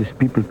tell all these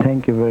people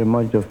thank you very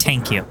much.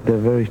 Thank you. The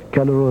very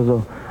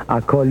caloroso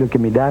accoglio che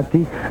mi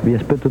dati. Vi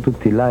aspetto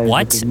tutti là.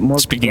 What?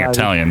 Speaking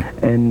Italian.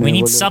 We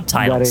need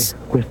subtitles.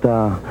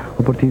 Questa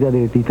opportunità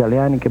degli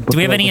italiani che Do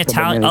we have any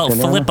Italian? Oh,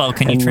 Filippo,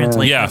 can you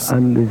translate? Yeah.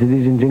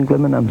 Ladies and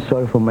gentlemen, I'm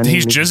sorry for my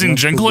He's English. jizzing,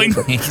 jingling?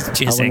 He's I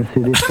jizzing. want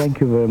to say this. Thank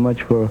you very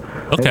much for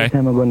Okay. every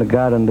time I go in the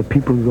garden, the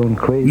people going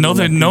crazy. No,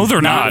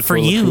 they're not. For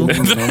you.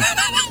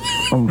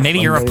 Maybe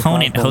your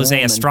opponent,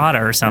 Jose Estrada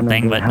or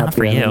something, but not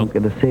for you.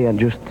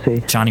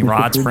 Johnny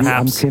Rods,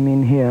 perhaps. I came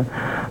in here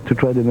to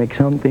try to make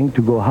something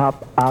to go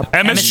up.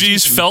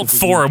 MSG's Felt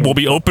Forum will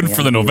be open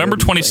for the November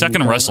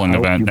 22nd wrestling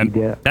event. And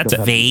That's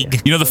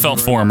vague. you know the Felt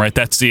Forum, right?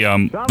 That's the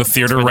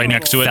theater right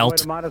next to it.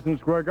 Felt.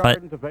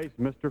 But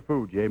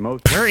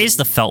where is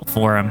the Felt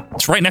Forum?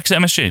 It's right next to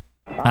MSG.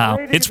 Oh,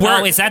 It's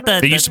where is that the?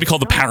 They used to be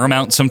called the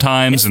Paramount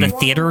sometimes. the And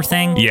theater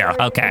thing? Yeah.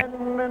 Okay.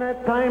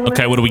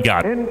 okay, what do we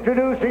got?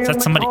 Is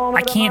that somebody?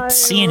 I can't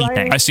see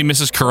anything. I see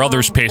Mrs.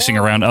 Carruthers pacing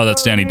around. Oh,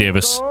 that's Danny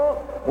Davis.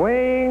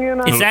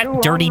 Is that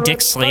Dirty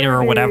Dick Slater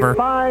or whatever?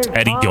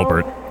 Eddie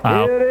Gilbert.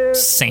 Oh,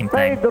 same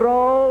thing.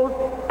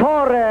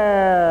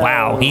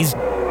 Wow, he's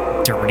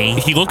dirty.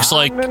 He looks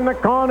like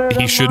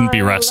he shouldn't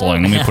be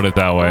wrestling. Let me put it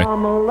that way.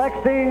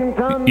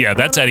 Yeah,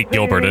 that's Eddie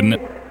Gilbert, isn't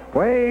it?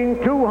 weighing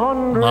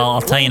 200. Well,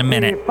 I'll tell you in a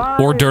minute.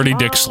 Or Dirty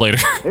Dick Slater.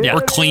 Yeah.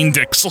 Or Clean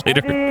Dick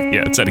Slater.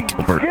 Yeah, it's Eddie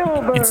Gilbert.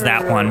 It's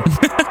that one.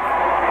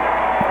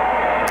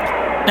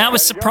 Now, I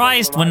was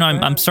surprised when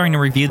I'm starting to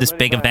review this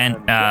big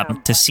event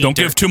to see. Don't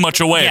give too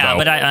much away, yeah, though.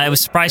 but I was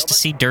surprised to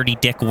see Dirty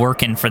Dick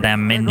working for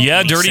them.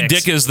 Yeah, Dirty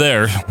Dick is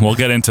there. We'll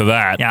get into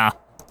that. Yeah,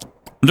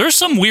 There's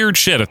some weird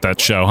shit at that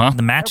show, huh?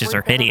 the matches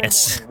are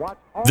hideous.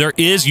 There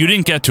is. You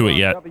didn't get to it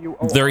yet.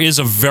 There is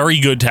a very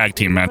good tag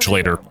team match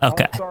later.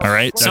 Okay. All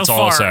right? That's so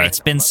all I'll far, say.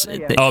 it's been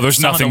There's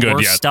some nothing of the good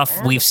worst yet.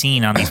 stuff we've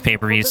seen on these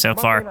pay-per-views so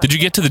far. Did you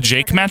get to the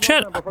Jake match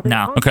yet?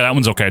 No. Okay, that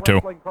one's okay,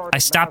 too. I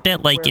stopped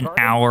at like an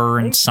hour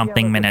and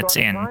something minutes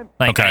in.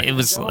 Like Okay. it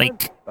was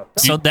like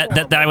so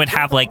that I would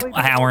have like an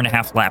hour and a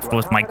half left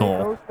was my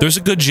goal. There's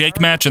a good Jake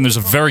match, and there's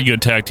a very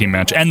good tag team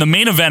match. And the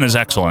main event is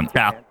excellent.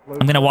 Yeah,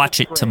 I'm gonna watch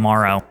it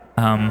tomorrow.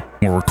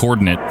 We're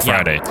recording it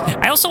Friday. Yeah.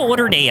 I also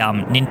ordered a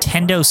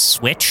Nintendo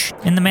Switch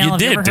in the mail. You Have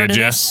did, ever heard did of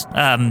you? this?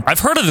 I've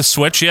heard of the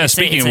Switch, yeah.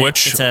 Speaking of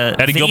which, it's a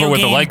Eddie video Gilbert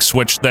with a game. leg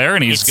switch there,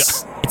 and he's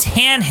It's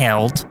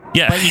handheld.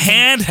 Yeah, but you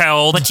can-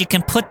 handheld. But you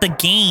can put the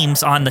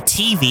games on the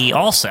TV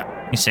also.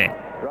 You see?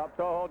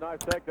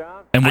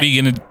 And what are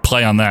you going to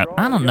play on that?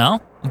 I don't know.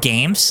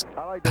 Games.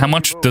 How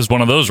much does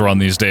one of those run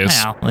these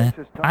days?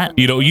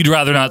 You'd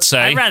rather not say?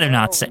 I'd rather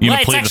not say. You Well,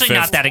 gonna it's plead the actually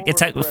not fifth?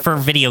 that. It's for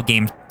video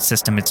game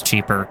system. It's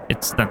cheaper.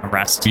 It's than the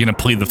rest. You're going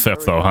to plead the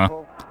fifth, though, huh?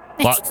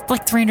 It's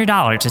like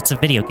 $300. It's a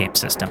video game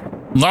system.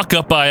 Lock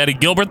up by Eddie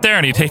Gilbert there,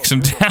 and he takes him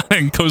down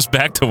and goes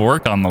back to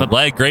work on the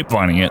leg,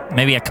 grapevining it.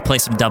 Maybe I could play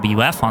some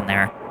WF on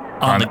there.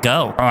 On the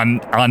go. On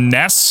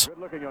NES?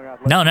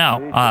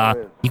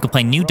 No. You could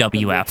play new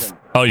WF.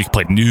 Oh, you can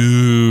play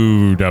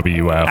new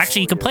WF.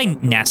 Actually, you could play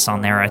NES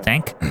on there, I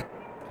think.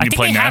 I think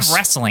play they NES? have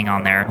wrestling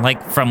on there,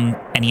 like from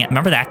any.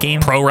 Remember that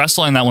game? Pro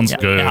Wrestling, that one's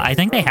good. Yeah, I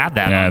think they have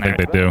that. Yeah, on I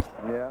think there.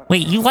 they do.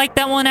 Wait, you like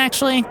that one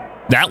actually?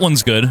 That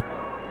one's good.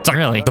 It's like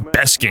Really? the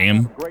best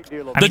game.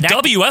 I mean,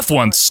 that- WF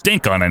ones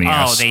stink on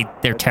NES. Oh,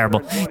 they're terrible.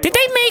 Did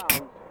they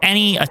make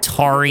any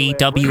Atari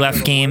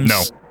WF games?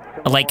 No.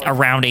 Like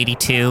around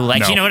 82?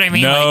 Like, No. you know what I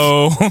mean?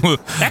 No.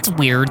 Like, that's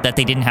weird that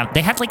they didn't have.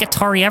 They had like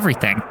Atari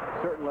everything.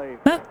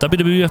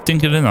 WWF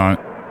didn't get in on it.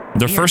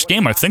 Their first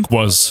game, I think,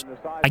 was...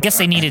 I guess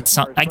they needed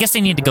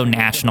to go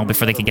national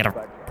before they could get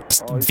a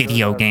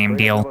video game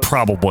deal.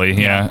 Probably,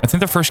 yeah. I think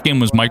their first game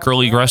was Micro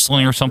League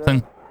Wrestling or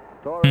something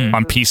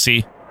on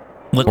PC.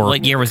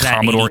 What year was that?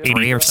 Commodore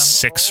 83 or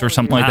something? 86 or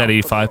something like Wow. that,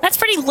 85. That's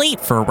pretty late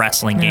for a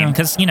wrestling game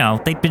because,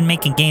 they've been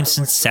making games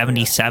since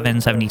 77,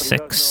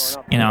 76,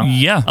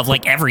 Yeah. of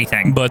like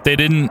everything. But they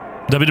didn't...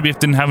 WWF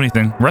didn't have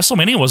anything.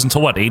 WrestleMania wasn't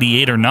until,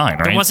 88 or 9,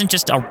 right? There wasn't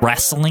just a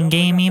wrestling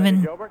game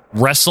even?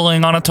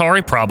 Wrestling on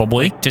Atari,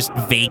 probably. Just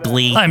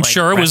vaguely? I'm like,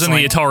 sure it was in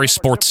the wrestling? Atari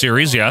Sports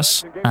Series,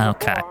 yes.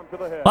 Okay.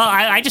 Well,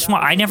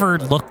 I never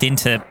looked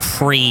into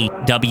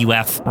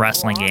pre-WF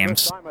wrestling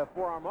games.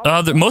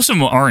 Most of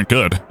them aren't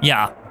good,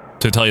 Yeah.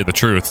 to tell you the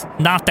truth.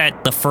 Not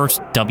that the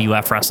first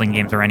WF wrestling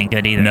games are any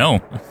good either.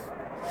 No.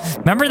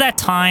 Remember that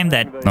time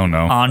that Oh,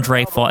 no.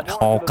 Andre fought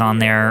Hulk on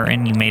there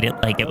and you made it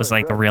like it was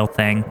like a real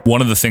thing? One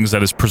of the things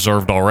that is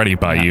preserved already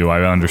by you,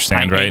 I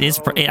understand, right? It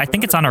is. I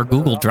think it's on our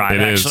Google Drive,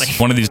 It is. actually.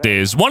 One of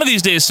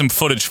these days, some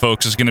footage,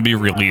 folks, is going to be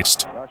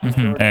released,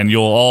 and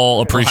you'll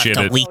all appreciate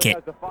We'll have it. to leak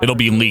it. It'll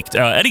be leaked.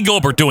 Eddie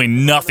Gilbert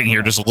doing nothing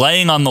here, just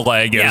laying on the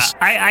leg. Yeah, Is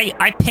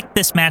I picked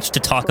this match to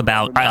talk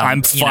about.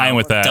 I'm fine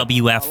with that.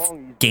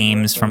 WF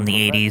games from the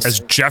 80s. as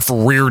Jeff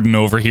Reardon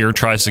over here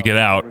tries to get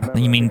out.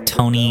 You mean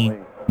Tony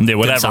Yeah,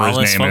 whatever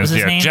Gonzalez? his What name was is.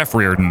 his Yeah, name? Jeff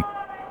Reardon.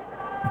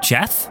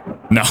 Jeff?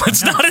 No,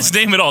 it's not his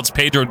name at all. It's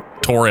Pedro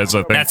Torres, I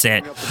think. That's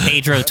it.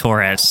 Pedro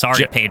Torres.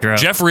 Sorry, Pedro.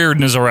 Jeff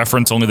Reardon is a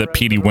reference only that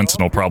Petey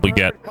Winston will probably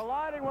get.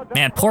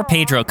 Man, poor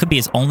Pedro. Could be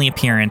his only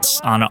appearance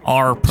on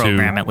our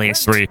program, at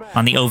least. 3.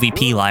 On the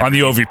OVP live. On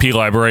the OVP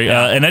library.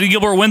 And Eddie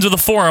Gilbert wins with a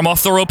forearm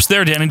off the ropes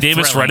there. Danny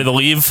Davis Thrilling. ready to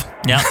leave.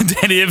 Yeah.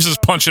 Danny Davis is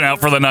punching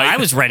out for the night. I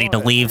was ready to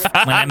leave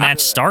when that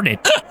match started.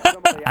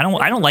 I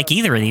don't like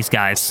either of these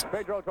guys.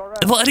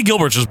 Well, Eddie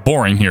Gilbert's just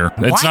boring here. It's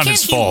Why not can't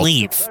his he fault.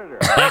 leave?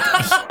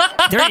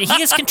 Like, he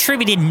has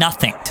contributed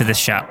nothing to this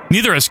show.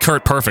 Neither is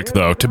Kurt Perfect,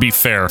 though, to be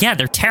fair. Yeah,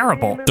 they're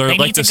terrible. They're they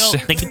like need to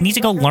go. They need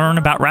to go learn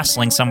about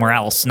wrestling somewhere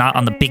else, not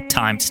on the big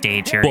time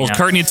stage here. Well, you know?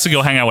 Kurt needs to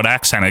go hang out with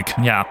Axe Hennig.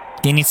 Yeah,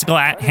 he needs to go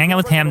hang out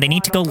with him. They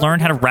need to go learn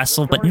how to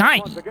wrestle, but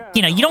not.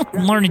 You don't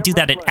learn to do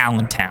that at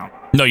Allentown.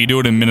 No, you do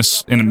it in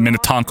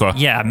Minnetonka.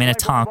 Yeah,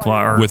 Minnetonka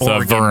or With,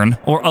 Oregon. Vern.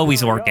 Or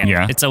always Oregon.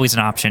 Yeah. It's always an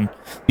option.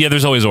 Yeah,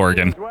 there's always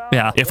Oregon.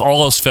 Yeah, If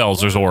all else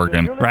fails, there's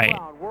Oregon. right.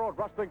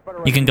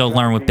 You can go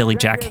learn with Billy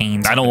Jack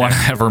Haynes. I don't want to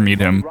ever meet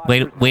him.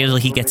 Wait till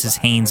he gets his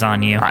Haynes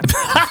on you.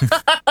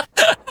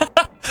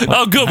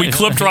 Oh, good. We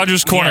clipped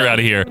Roger's corner Yeah. out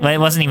of here. Well, it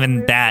wasn't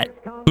even that.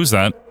 Who's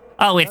that?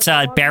 Oh, it's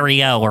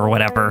Barrio or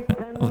whatever.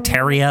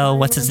 Terrio?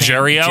 What's his name?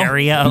 Jerrio?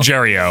 Jerrio.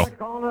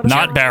 Jerrio.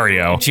 Not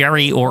Barrio.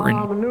 Jerry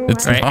Orton.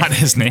 It's Right. not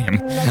his name.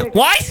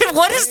 Why?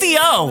 What is the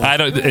O? I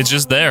don't. It's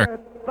just there.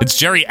 It's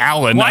Jerry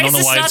Allen. I Why don't is know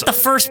this why not it's. the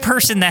first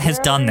person that has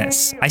done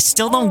this? I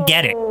still don't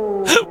get it.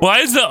 Why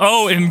is the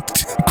O in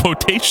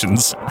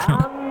quotations?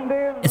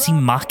 Is he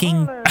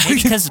mocking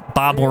Maybe because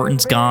Bob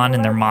Orton's gone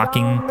and they're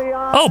mocking.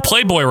 Oh,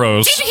 Playboy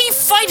Rose. Did he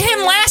fight him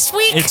last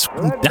week? It's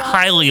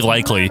highly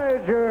likely.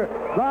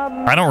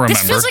 I don't remember.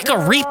 This feels like a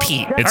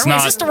repeat. It's not.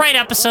 Is this the right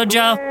episode,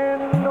 Joe?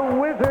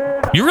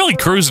 You're really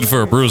cruising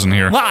for a bruising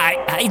here.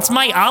 Well, it's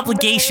my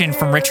obligation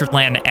from Richard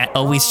Land to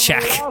always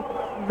check.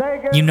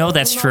 You know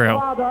that's true.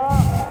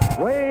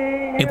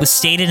 It was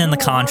stated in the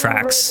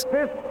contracts.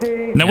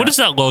 Now, what is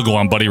that logo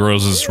on Buddy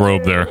Rose's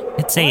robe there?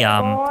 It's a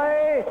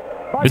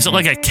Is it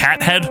like a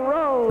cat head?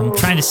 I'm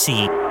trying to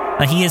see.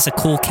 He is a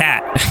cool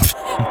cat.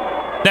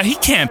 Now, he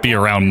can't be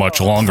around much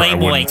longer, I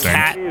Playboy wouldn't think.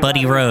 cat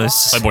Buddy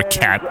Rose. Playboy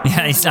cat.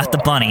 Yeah, he's not the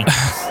bunny.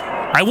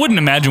 I wouldn't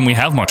imagine we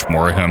have much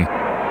more of him.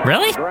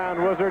 Really?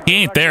 He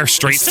ain't there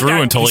straight Still through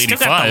got- until he's still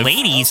got 85. the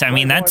ladies. I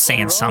mean, that's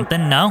saying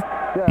something, no?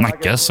 I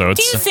guess so.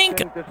 Do you think?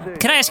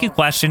 Can I ask you a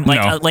question?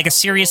 Like, No. like a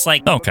serious,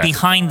 like, Okay.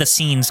 behind the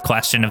scenes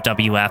question of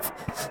WF.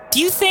 Do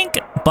you think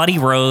Buddy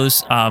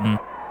Rose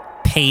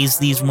pays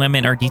these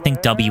women, or do you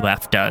think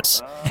WF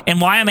does? And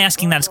why I'm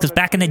asking that is because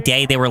back in the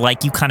day, they were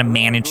like, you kind of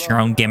managed your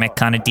own gimmick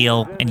kind of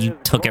deal, and you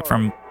took it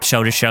from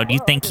show to show. Do you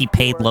think he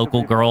paid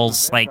local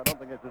girls, like,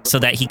 so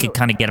that he could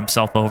kind of get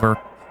himself over?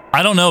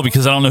 I don't know,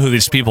 because I don't know who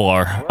these people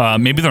are.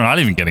 Maybe they're not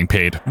even getting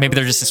paid. Maybe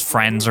they're just his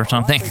friends or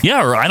something.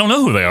 Yeah, or I don't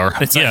know who they are.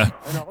 It's yeah.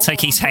 like, it's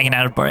like he's hanging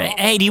out at a bar.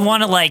 Hey, do you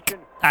want to, like,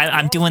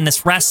 I'm doing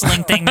this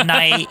wrestling thing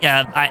tonight.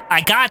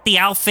 I got the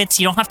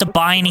outfits. You don't have to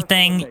buy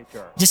anything.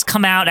 Just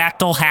come out,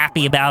 act all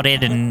happy about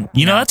it. And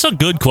You know, that's a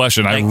good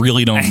question. I Like-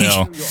 really don't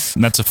know.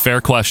 That's a fair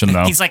question,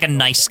 though. he's like a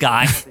nice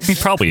guy. He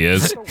probably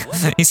is.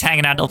 He's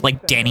hanging out at,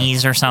 like,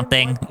 Denny's or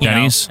something.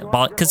 Denny's?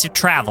 Because you're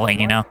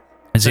traveling, you know.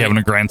 Is he having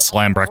a Grand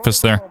Slam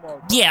breakfast there?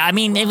 Yeah, I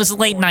mean, it was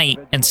late night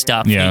and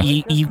stuff. Yeah.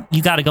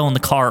 You got to go in the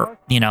car,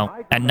 you know,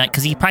 at night,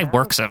 because he probably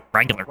works a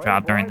regular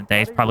job during the day.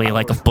 He's probably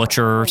like a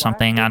butcher or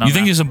something. I don't know. You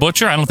think he's a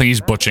butcher? I don't think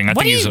he's butching. I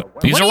What think do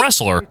he's you- a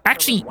wrestler.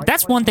 Actually,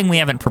 that's one thing we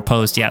haven't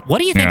proposed yet. What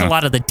do you think Yeah. a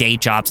lot of the day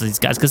jobs of these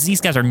guys? Because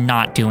these guys are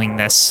not doing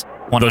this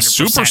 100%. The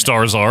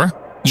superstars are.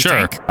 You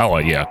Sure. think? Oh,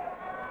 yeah.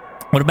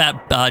 What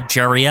about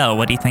Jerry O?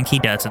 What do you think he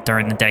does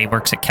during the day? He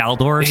works at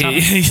Caldor or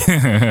something?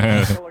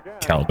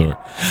 Caldor.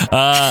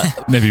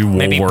 Maybe Woolworth.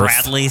 Maybe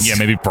Bradley's? Yeah,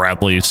 maybe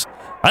Bradley's.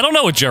 I don't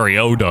know what Jerry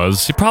O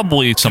does. He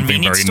probably something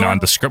Convenience very store?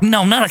 nondescript.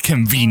 No, not a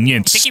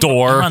convenience I think he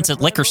store. runs a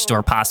liquor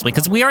store, possibly,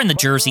 because we are in the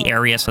Jersey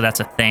area, so that's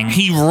a thing.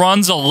 He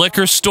runs a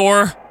liquor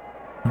store.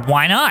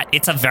 Why not?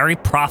 It's a very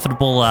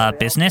profitable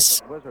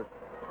business.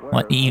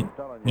 What, you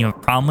have a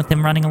problem with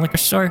him running a liquor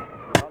store?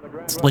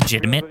 It's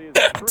legitimate.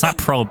 It's not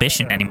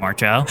prohibition anymore,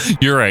 Joe.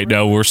 You're right.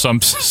 No, we're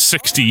some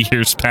 60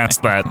 years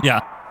past that. Yeah.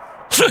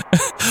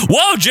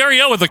 Whoa, Jerry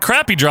O with a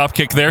crappy drop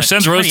kick there.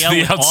 Sends Rose to Jerry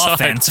the O with outside.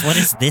 Offense. What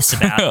is this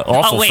about?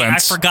 Awful oh, wait,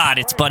 fence. I forgot.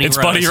 It's Buddy It's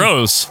Rose. Buddy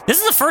Rose.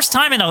 This is the first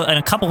time in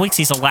a couple weeks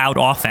he's allowed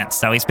offense,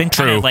 though. He's been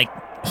kind True. of like,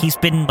 he's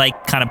been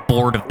like kind of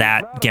bored of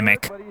that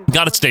gimmick.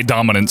 Got to stay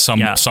dominant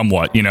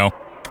somewhat, you know.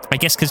 I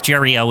guess because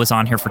Jerry O was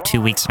on here for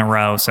 2 weeks in a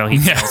row, so he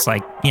Yeah. feels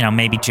like, you know,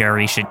 maybe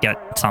Jerry should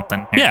get something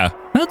here. Yeah,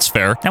 that's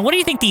fair. Now, what do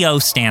you think the O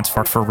stands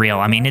for real?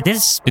 I mean, it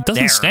is. It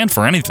doesn't there. stand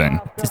for anything.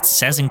 It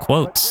says in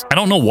quotes. I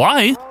don't know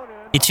why.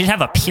 It should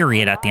have a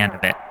period at the end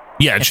of it.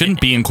 Yeah, it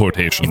shouldn't be in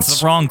quotations. It's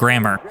the wrong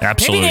grammar.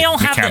 Absolutely. Maybe they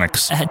don't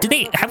Mechanics. have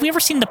the, have we ever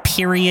seen the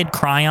period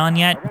cryon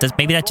yet?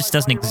 Maybe that just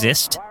doesn't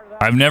exist?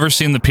 I've never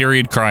seen the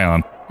period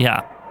cryon.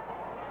 Yeah.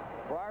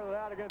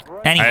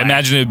 Anyway. I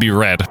imagine it'd be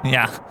red.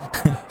 Yeah.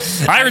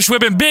 Irish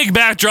whipping, big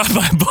backdrop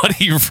by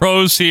Buddy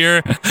Rose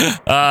here.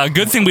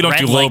 Good thing we don't Red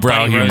do like lowbrow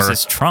Buddy humor.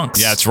 Rose's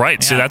trunks. Yeah, that's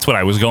right. See, Yeah. that's what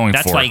I was going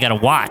That's for. why you got to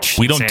watch.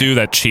 We don't See? do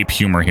that cheap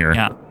humor here.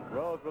 Yeah.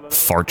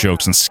 Fart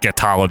jokes and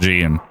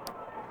scatology and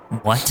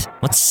What?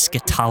 What's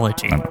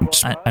scatology?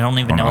 just- I don't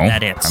even know what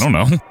that is. I don't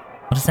know.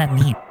 What does that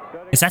mean?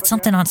 Is that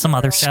something on some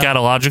other show?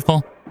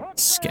 Scatological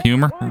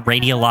humor.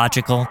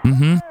 Radiological.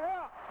 Mm-hmm.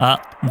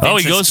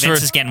 Vince he goes Vince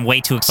for- is getting way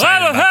too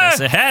excited about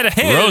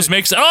this. Rose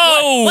makes.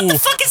 Oh! What the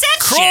fuck is that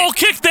Kroll shit?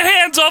 kicked the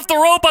hands off the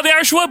rope on the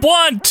Irish whip.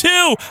 1,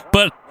 2.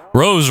 But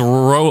Rose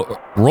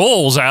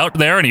rolls out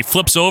there and he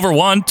flips over.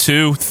 1,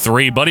 2,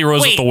 3. Buddy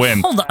Rose Wait, with the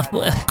win. hold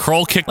on.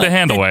 Kroll kicked the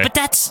hand away.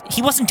 But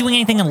he wasn't doing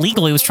anything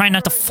illegal. He was trying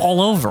not to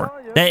fall over.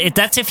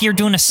 That's if you're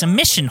doing a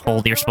submission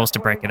hold, you're supposed to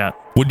break it up.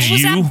 Would What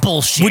was you? that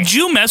bullshit? Would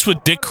you mess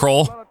with Dick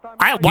Kroll?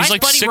 Why He's is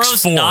like Buddy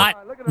Rose 6'4". not?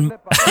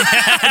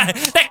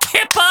 That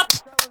kip up.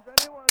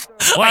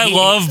 I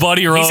love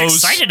Buddy Rose. He's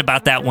excited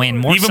about that win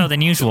more Even so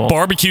than usual.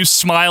 Barbecue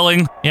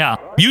smiling. Yeah.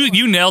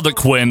 You nailed it,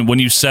 Quinn, when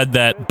you said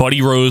that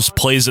Buddy Rose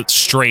plays it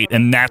straight,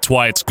 and that's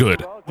why it's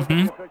good.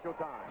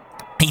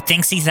 He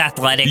thinks he's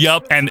athletic.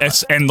 Yup, and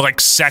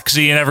like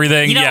sexy and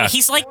everything. You know, yeah.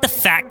 he's like the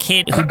fat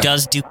kid who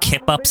does do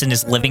kip-ups in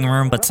his living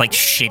room, but's like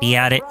shitty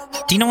at it.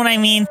 Do you know what I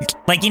mean?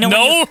 Like, you know,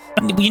 No.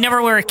 when you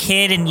never were a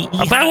kid and you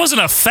But I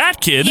wasn't a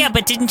fat kid. Yeah,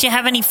 but didn't you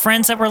have any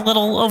friends that were a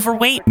little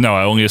overweight? No,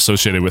 I only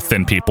associated with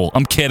thin people.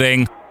 I'm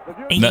kidding.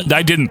 No,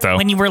 I didn't, though.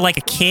 When you were like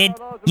a kid,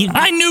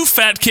 I knew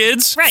fat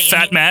kids. right?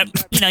 Fat and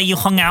Matt. You know, you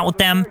hung out with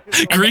them.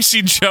 And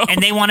Greasy Joe.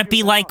 and they want to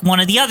be like one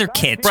of the other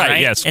kids, right?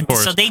 Right, yes, of and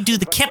course. so they do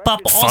the kip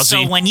up also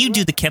Fuzzy. when you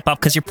do the kip up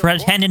because you're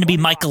pretending to be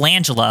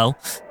Michelangelo,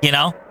 you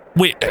know?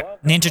 Wait,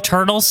 Ninja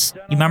Turtles,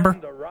 you remember?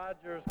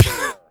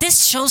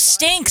 This show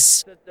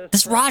stinks.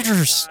 This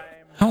Rogers.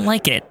 I don't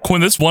like it.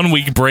 Quinn, this 1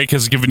 week break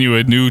has given you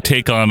a new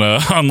take on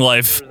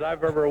life.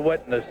 I've ever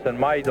witnessed in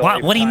my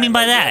What do you mean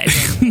by that?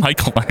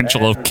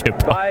 Michelangelo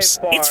kip-ups.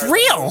 It's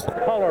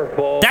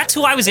real. That's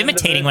who I was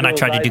imitating when I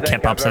tried to do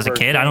kip-ups as a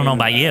kid. I don't know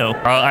about you.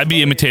 I'd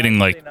be imitating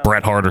like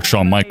Bret Hart or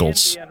Shawn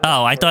Michaels.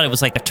 Oh, I thought it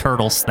was like a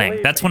Turtles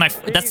thing. That's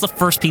the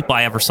first people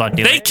I ever saw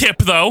do They it. kip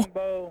though.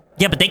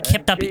 Yeah, but they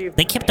kept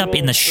up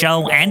in the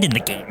show and in the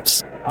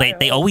games.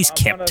 They always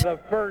kept.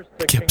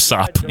 Kips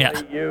up. Yeah.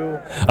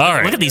 All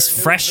right. Look at these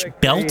fresh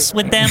belts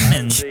with them,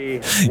 and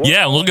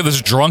Yeah, look at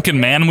this drunken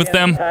man with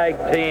them.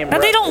 now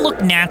they don't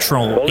look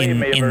natural in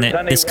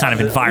this kind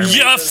of environment.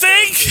 You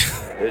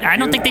think? I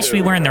don't think they should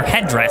be wearing their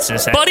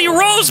headdresses. Buddy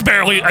Rogers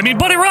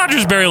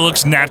barely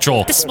looks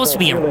natural. This is supposed to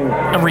be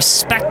a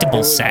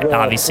respectable set,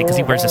 obviously, because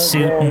he wears a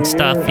suit and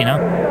stuff. You know,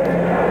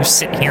 they're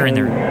sitting here and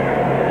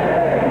they're.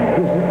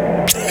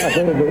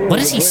 What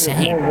is he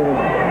saying?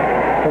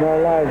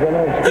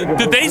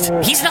 Did they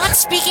He's not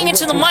speaking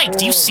into the mic.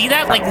 Do you see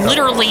that? Like,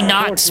 literally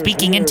not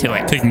speaking into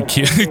it. taking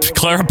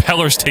Clara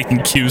Beller's taking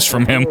cues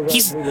from him?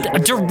 He's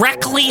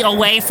directly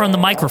away from the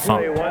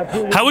microphone.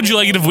 How would you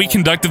like it if we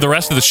conducted the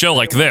rest of the show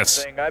like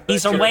this?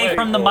 He's away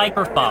from the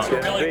microphone.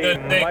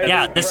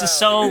 Yeah, this is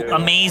so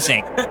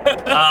amazing.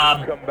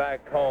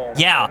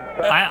 Yeah,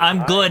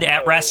 I'm good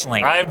at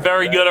wrestling. I'm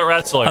very good at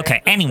wrestling.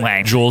 Okay,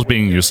 anyway. Jules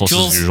being useless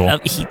as usual.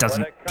 He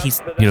doesn't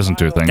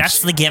do things.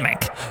 That's the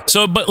gimmick.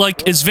 So, but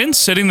like, is Vince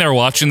sitting there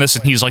watching this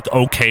and he's like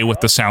okay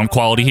with the sound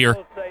quality here?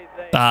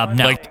 No.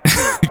 Like,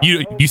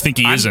 you think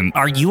he isn't?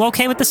 Are you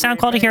okay with the sound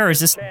quality here, or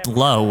is this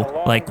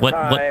low? Like, what?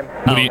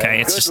 Oh,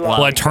 okay, it's just low.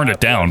 Well, I turned it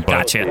down, but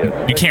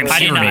Gotcha. you can't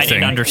hear I anything.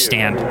 didn't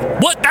understand.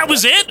 What? That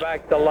was it?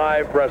 Back to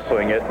live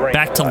wrestling.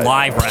 Back to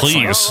live wrestling.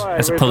 Please.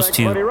 As opposed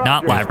to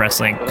not live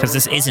wrestling, because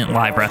this isn't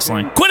live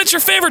wrestling. Quinn, it's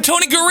your favorite,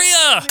 Tony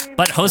Gurria.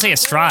 But Jose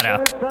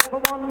Estrada.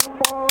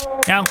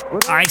 Now,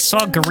 I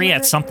saw Gurria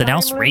at something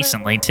else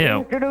recently,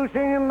 too.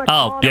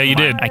 Oh, Yeah, you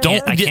did. I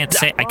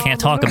can't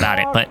talk about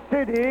it, but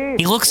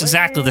he looks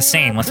exactly the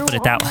same. Let's put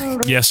it that way.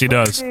 Yes, he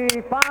does.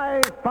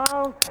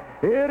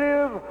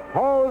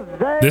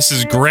 This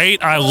is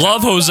great. I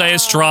love Jose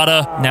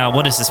Estrada. Now,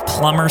 what is this?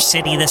 Plumber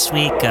City this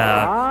week?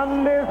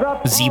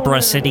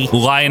 Zebra City?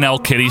 Lionel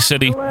Kitty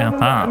City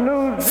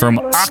Uh-huh. from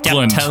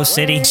Auckland. Steptoe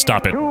City?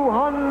 Stop it.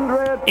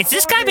 Has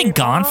this guy been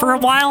gone for a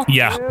while?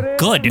 Yeah.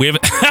 Good. We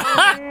haven't.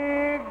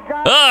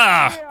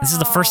 This is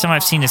the first time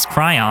I've seen his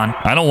cryon.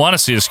 I don't want to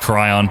see his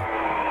cryon.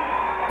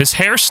 His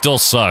hair still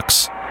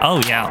sucks. Oh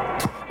yeah.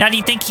 Now, do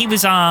you think he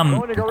was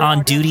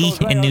on duty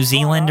in New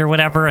Zealand or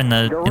whatever in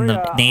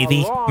the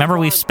Navy? Remember,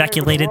 we've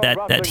speculated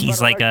that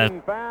he's like a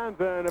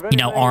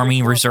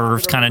Army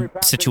Reserves kind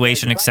of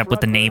situation, except with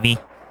the Navy.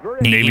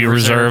 Navy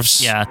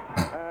Reserves. Yeah.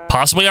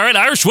 Possibly. All right,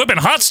 Irish Whip and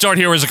hot start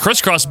here as a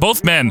crisscross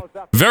both men.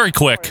 Very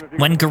quick.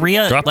 When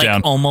Gurria Drop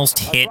down. almost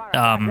hit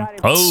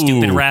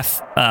stupid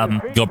ref,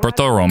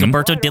 Gilberto Roman.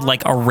 Gilberto did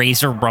like a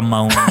Razor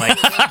Ramon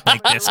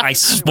like this. I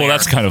swear. Well,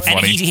 that's kind of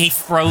funny. And he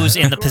froze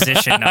in the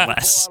position, no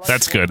less.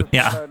 That's good.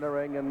 Yeah.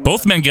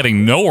 Both men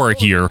getting nowhere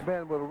here.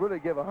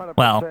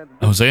 Well,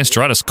 Jose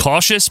Estrada's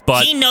cautious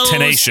but he knows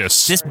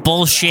tenacious. this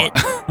bullshit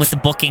with the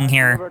booking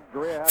here.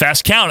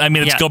 Fast count. I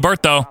mean, it's Yeah.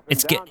 Gilberto.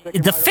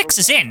 The fix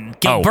is in.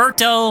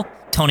 Gilberto,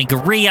 Tony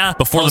Gurria,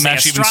 Before the Jose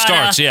match even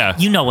Estrada, starts, yeah.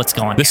 You know what's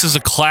going on. This is a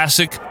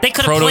classic, They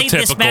could have played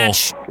this prototypical.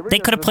 match. They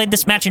could have played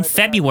this match in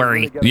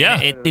February. Yeah.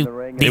 It It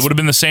would have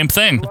been the same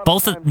thing.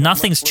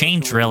 nothing's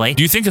changed really.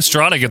 Do you think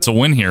Estrada gets a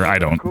win here? I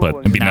don't, but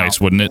it'd be No.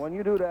 nice, wouldn't it?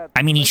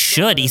 I mean, he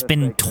should. He's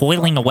been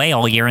toiling away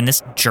all year, and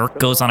this jerk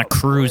goes on a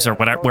cruise or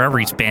whatever, wherever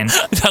he's been.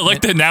 I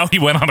like that now he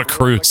went on a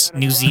cruise.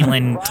 New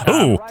Zealand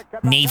Ooh.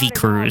 Navy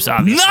cruise,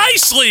 obviously.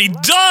 Nicely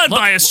done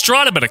by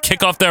Estrada, but a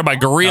kickoff there by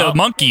Gurria. Oh.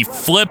 Monkey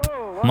flip.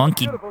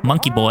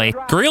 Monkey boy.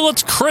 Gurria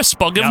looks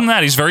crisp. I'll give him Yep.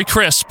 that. He's very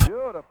crisp.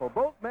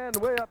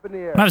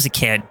 When I was a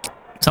kid,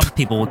 some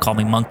people would call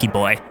me Monkey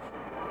Boy.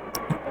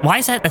 Why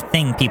is that a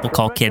thing people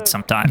call kids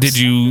sometimes? Did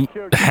you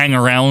hang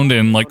around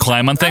and like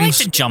climb on I like things?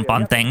 to jump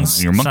on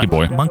things. You're Monkey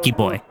Boy. Monkey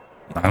Boy.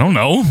 I don't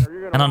know.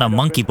 I don't know,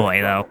 Monkey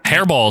Boy, though.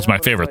 Hairball is my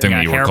favorite thing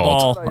that you were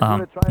called.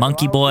 Hairball,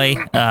 Monkey Boy,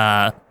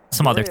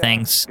 some other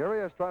things.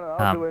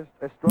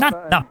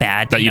 Not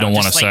bad. That you don't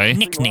just wanna say? like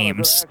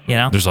nicknames, you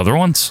know? There's other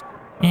ones?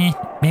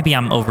 Maybe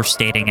I'm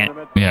overstating it.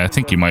 Yeah, I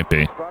think you might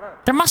be.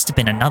 There must have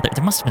been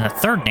a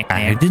third I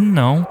nickname. didn't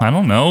know. I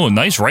don't know.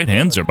 Nice right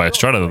hands there by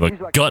Estrada. The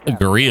gut of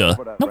Gurria.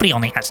 Nobody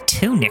only has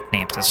two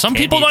nicknames. as a Some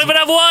kid. people don't even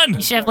have one.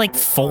 You should have like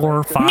 4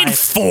 or 5. I mean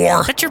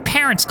 4. That your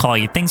parents call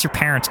you. Things your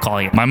parents call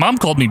you. My mom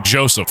called me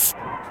Joseph.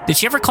 Did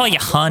she ever call you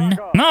Hun?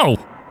 No.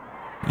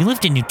 You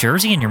lived in New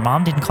Jersey and your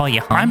mom didn't call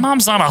you Hun? My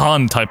mom's not a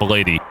Hun type of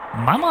lady.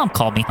 My mom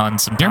called me Hun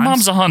sometimes. Your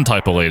mom's a Hun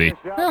type of lady.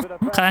 Oh,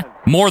 okay.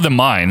 More than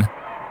mine.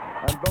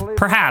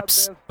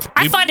 Perhaps.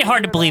 I find it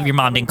hard to believe your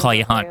mom didn't call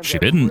you Hun. She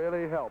didn't.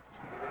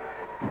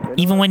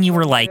 Even when you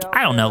were like,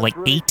 I don't know, like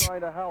 8?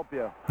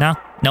 No?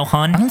 No I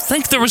Hun? don't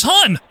think there was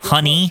Hun.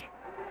 Honey?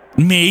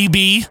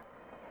 Maybe.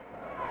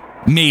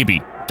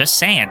 Just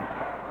saying.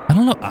 I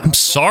don't know. I'm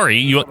sorry.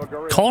 You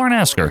call her and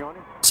ask her.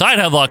 Side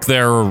headlock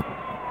there.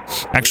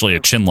 Actually, a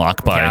chin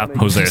lock by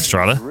Jose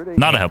Estrada.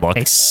 Not a headlock.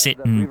 A sit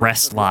and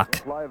rest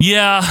lock.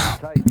 Yeah.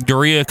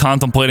 Gurria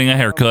contemplating a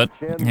haircut.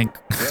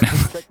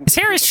 His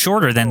hair is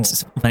shorter than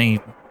when he...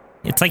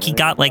 It's like he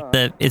got like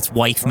his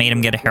wife made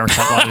him get a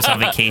haircut while he was on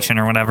vacation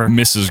or whatever.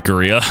 Mrs.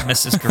 Gurria.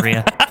 Mrs.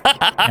 Gurria.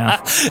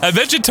 Yeah. I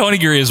bet you Tony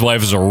Gurria's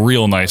wife is a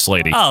real nice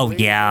lady. Oh,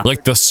 yeah.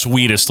 Like the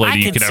sweetest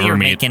lady you could ever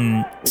meet.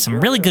 Making some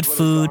really good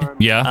food.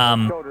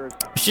 Yeah.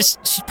 She's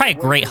probably a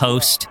great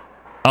host.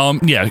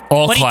 Yeah,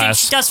 all what class. What do you think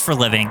she does for a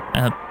living?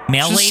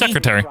 Mail she's lady? a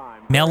secretary.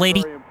 Mail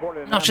lady?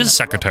 No, she's a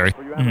secretary.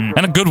 And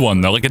a good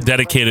one, though. Like a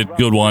dedicated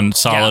good one,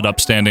 solid,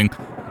 upstanding.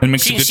 And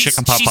makes a good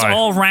chicken pot she's pie. She's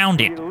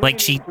all-rounded. Like,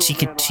 she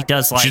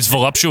does, like... She's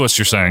voluptuous,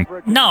 you're saying?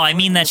 No, I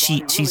mean that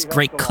she's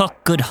great cook,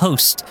 good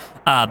host.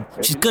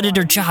 She's good at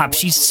her job.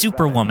 She's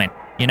superwoman,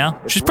 you know?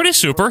 She's pretty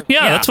super.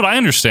 Yeah, that's what I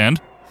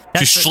understand.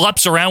 She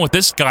schleps around with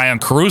this guy on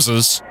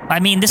cruises. I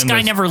mean, this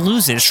guy never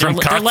loses. They're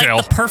like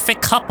the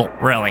perfect couple,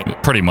 really.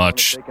 Pretty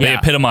much. They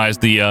epitomize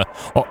the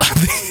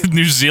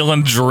New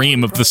Zealand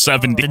dream of the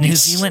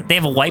 70s. They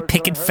have a white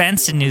picket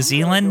fence in New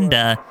Zealand.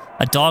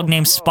 A dog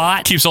named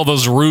Spot. Keeps all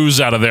those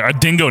roos out of there. A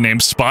dingo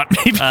named Spot,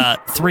 maybe.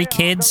 3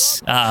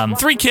 kids.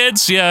 3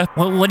 kids, yeah.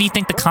 What do you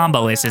think the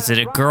combo is? Is it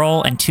a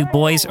girl and 2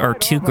 boys, or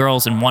 2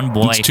 girls and 1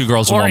 boy? It's 2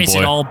 girls and 1 boy. Or is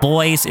it all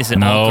boys? Is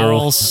it all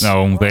girls?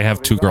 No, they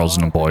have 2 girls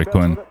and a boy,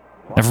 Quinn.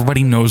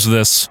 Everybody knows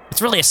this.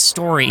 It's really a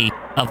story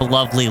of a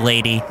lovely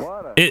lady.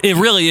 It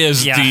really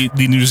is the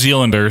New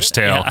Zealander's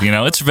tale. You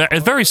know, it's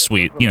very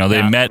sweet. You know,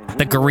 they met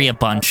the Gurria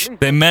bunch.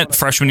 They met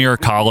freshman year of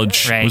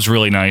college. Right. It was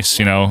really nice.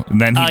 You know, and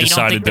then he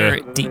decided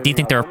to. Do you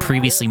think they're a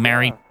previously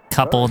married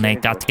couple and they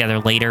got together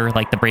later,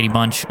 like the Brady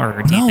Bunch,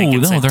 or do you think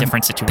it's a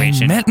different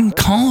situation? They met in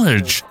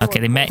college. Okay,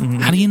 they met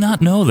in. How do you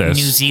not know this?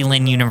 New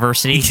Zealand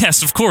University.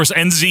 Yes, of course,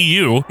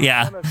 NZU.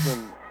 Yeah.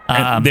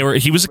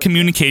 He was a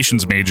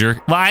communications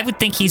major. Well, I would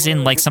think he's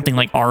in like something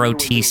like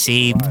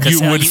ROTC.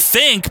 You would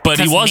think, but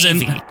he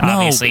wasn't. Navy,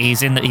 obviously, he's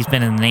been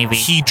in the Navy.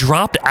 He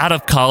dropped out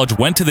of college,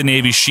 went to the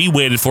Navy. She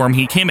waited for him.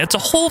 He came. It's a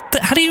whole.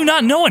 How do you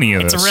not know any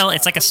of this?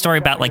 It's like a story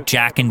about like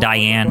Jack and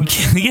Diane.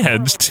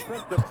 Yeah.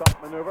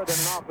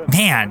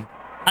 Man.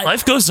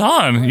 Life goes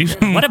on.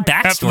 What a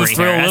backstory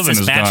here as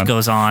this match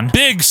goes on.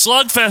 Big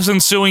slugfest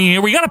ensuing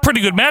here. We got a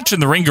pretty good match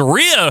in the ring.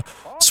 Gurria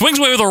swings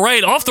away with a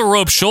right, off the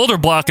rope, shoulder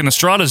block, and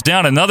Estrada's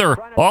down. Another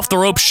off the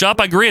rope shot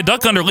by Gurria.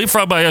 Duck under,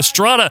 leapfrog by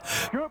Estrada.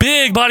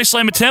 Big body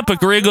slam attempt, but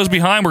Gurria goes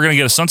behind. We're going to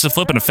get a sunset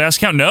flip and a fast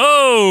count.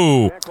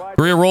 No!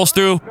 Gurria rolls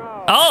through.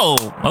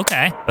 Oh,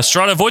 okay.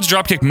 Estrada avoids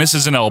dropkick,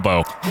 misses an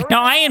elbow.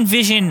 Now, I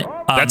envision...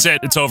 That's it.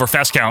 It's over.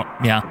 Fast count.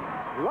 Yeah.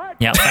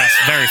 Yeah,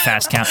 very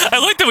fast count. I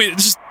like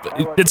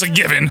that it's a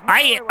given.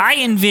 I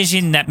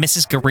envision that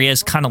Mrs. Gurria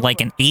is kind of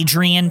like an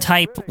Adrian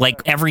type.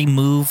 Like every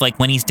move, like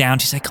when he's down,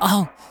 she's like,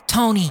 "Oh,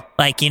 Tony,"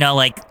 like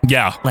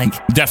yeah,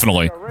 like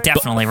definitely,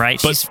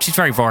 right. She's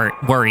very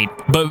worried,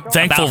 but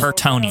about her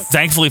Tony.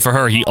 Thankfully for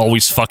her, he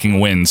always fucking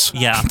wins.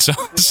 Yeah, so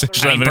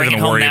she's not bringing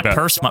home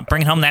that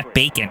bringing home that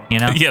bacon. You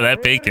know, yeah,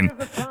 that bacon.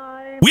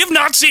 We have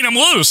not seen him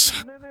lose.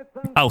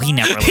 Oh, he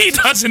never loses. He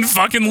doesn't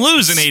fucking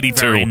lose in 82.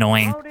 Very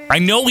annoying. I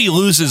know he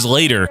loses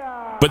later,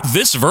 but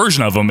this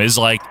version of him is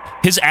like,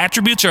 his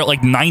attributes are at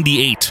like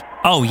 98.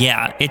 Oh,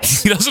 yeah.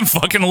 He doesn't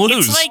fucking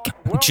lose. It's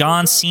like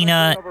John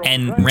Cena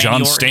and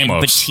Randy Orton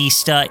and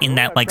Batista in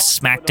that like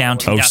SmackDown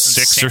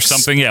 2006 or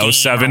something. Yeah,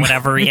 07. Or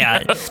whatever.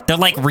 Yeah. They're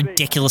like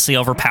ridiculously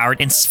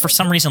overpowered. And for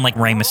some reason, like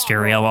Rey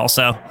Mysterio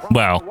also.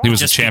 Well, he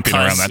was a champion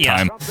around that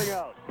time.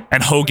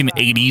 And Hogan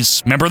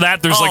 80s. Remember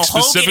that? There's like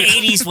specific...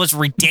 Hogan 80s was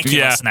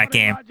ridiculous in that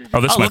game. Oh,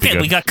 this might be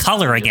good. We got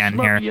color again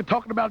here.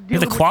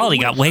 The quality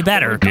got way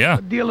better. Yeah.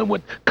 Dealing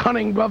with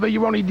cunning, brother.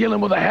 You're only dealing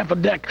with a half a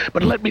deck.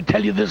 But let me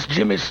tell you this,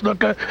 Jimmy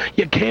Snuka.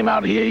 You came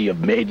out here.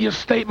 You've made your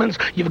statements.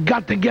 You've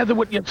got together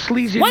with your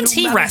sleazy When's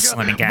new he manager,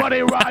 wrestling again?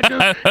 Buddy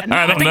Rogers.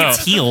 I don't know.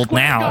 It's healed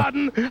now.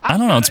 I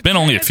don't know. It's been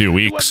only a few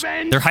weeks.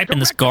 They're hyping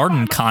this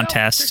garden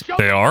contest.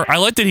 They are. I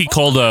like that he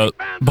called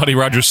Buddy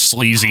Rogers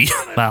sleazy.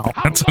 Well,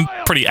 that's a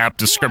pretty apt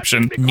description.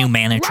 New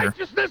manager.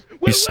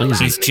 He's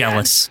sleazy. He's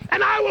jealous.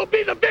 And I will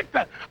be the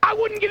victor. I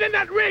wouldn't get in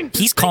that ring.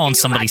 He's calling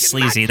somebody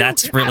sleazy.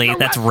 That's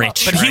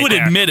rich. But he would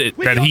admit it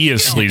that he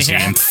is sleazy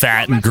and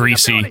fat and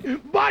greasy.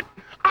 But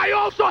I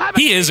also have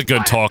he is a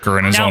good talker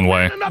in his own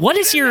way. What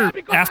is your,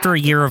 after a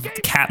year of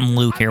Captain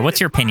Luke here, what's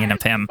your opinion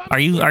of him?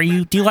 Do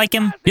you like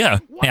him? Yeah.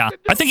 Yeah.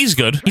 I think he's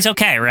good. He's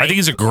okay, right? I think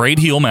he's a great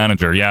heel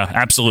manager. Yeah,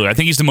 absolutely. I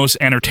think he's the most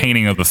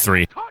entertaining of the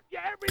 3.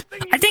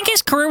 I think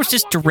his career was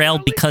just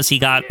derailed because he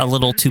got a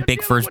little too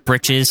big for his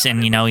britches,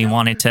 and he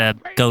wanted to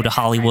go to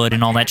Hollywood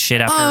and all that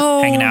shit after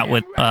hanging out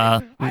with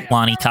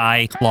Lonnie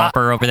Kai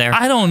Lauper over there.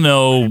 I don't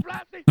know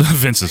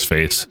Vince's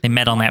face. They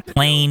met on that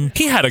plane.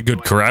 He had a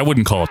good career. I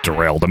wouldn't call it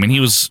derailed. I mean,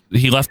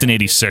 he left in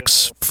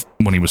 86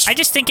 when he was. I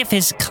just think if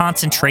his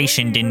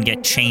concentration didn't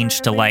get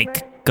changed to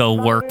like go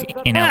work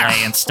in LA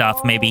and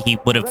stuff, maybe he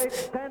would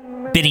have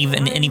been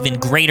an even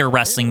greater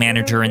wrestling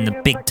manager in the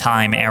big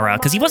time era,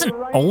 because he wasn't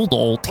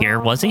old here,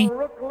 was he?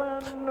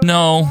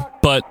 No,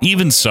 but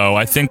even so,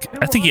 I think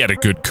he had a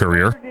good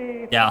career.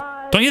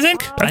 Yeah. Don't you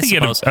think? I think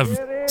suppose.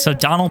 So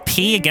Donald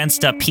P.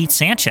 against Pete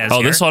Sanchez.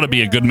 Oh, here. this ought to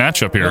be a good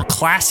matchup here. A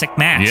classic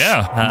match. Yeah,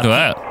 look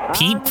at that.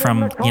 Pete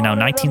from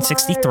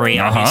 1963,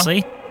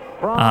 obviously.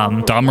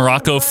 Don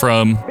Morocco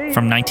from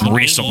 1980.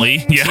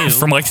 recently. Yeah,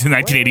 from like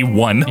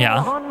 1981.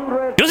 Yeah.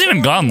 He wasn't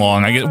even gone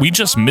long. We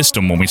just missed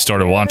him when we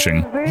started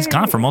watching. He's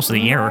gone for most of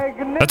the year.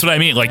 That's what I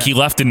mean. Like, he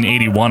left in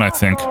 81, I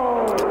think.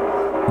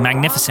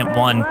 Magnificent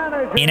one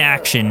in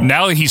action.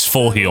 Now he's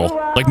full heel.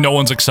 Like, no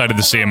one's excited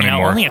to see him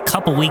anymore. Only a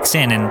couple weeks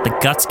in, and the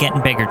gut's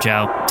getting bigger,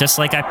 Joe. Just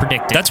like I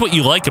predicted. That's what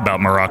you like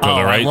about Morocco,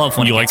 though, right? I love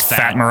when you he like gets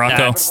fat Morocco.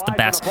 That's the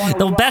best.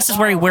 The best is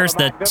where he wears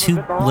the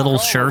two little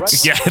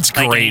shirts. Yeah, it's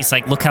Like, great. he's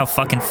like, look how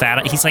fucking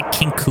fat. He's like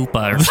King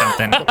Koopa or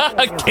something.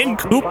 King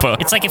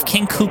Koopa. It's like if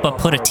King Koopa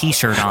put a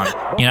t-shirt on,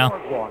 you know?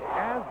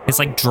 It's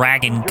like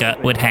dragon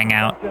gut would hang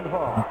out,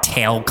 and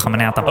tail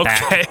coming out the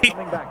back. Okay.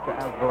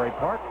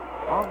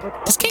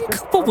 Does King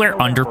Koopa wear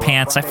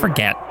underpants? I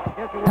forget.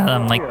 Now that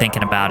I'm like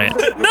thinking about it.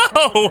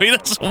 No, he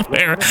doesn't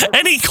wear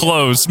any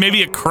clothes.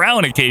 Maybe a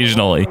crown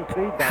occasionally.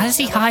 How does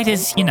he hide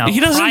his, He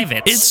doesn't.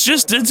 privates?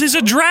 He's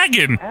a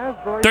dragon.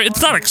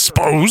 It's not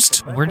exposed.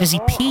 Where does he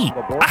pee?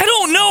 I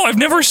don't know. I've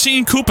never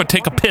seen Koopa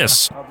take a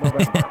piss.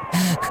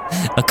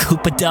 A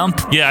Koopa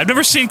dump? Yeah, I've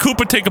never seen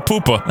Koopa take a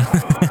poopa.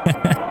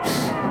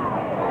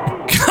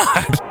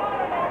 God.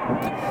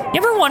 You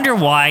ever wonder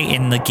why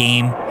in the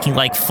game he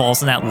like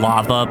falls in that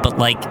lava, but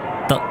like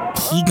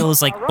he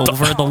goes like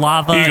over the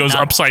lava? He goes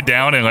upside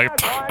down and like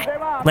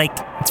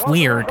it's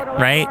weird,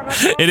 right?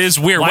 It is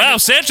weird. Wow,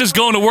 Sanchez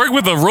going to work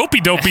with a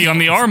ropey dopey on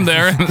the arm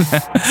there.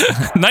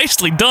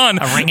 Nicely done.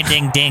 A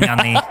ring-a-ding-ding on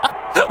the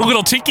A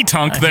little tinky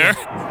tonk there.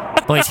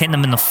 Boy, he's hitting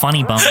him in the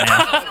funny bone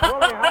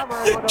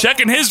now.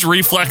 Checking his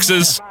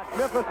reflexes.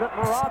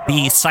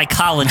 The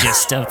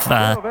psychologist of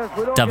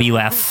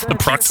WF. The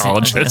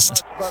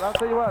proctologist.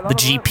 The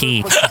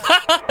GP.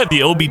 The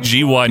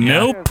OBGY.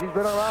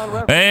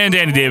 Nope. And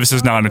Danny Davis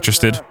is not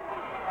interested.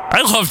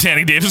 I love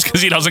Danny Davis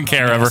because he doesn't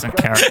care ever. Doesn't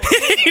care.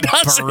 He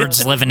doesn't.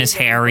 Birds live in his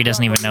hair. He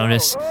doesn't even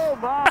notice.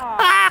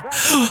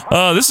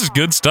 Oh, this is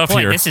good stuff Boy,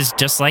 here. this is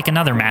just like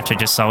another match I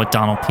just saw with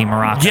Donald P.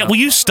 Morocco. Yeah, will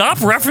you stop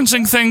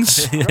referencing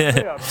things?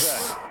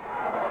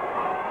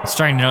 I'm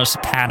starting to notice a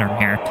pattern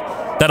here.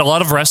 That a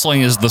lot of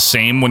wrestling is the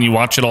same when you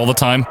watch it all the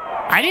time.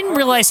 I didn't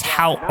realize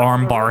how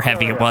armbar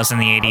heavy it was in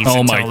the 80s Oh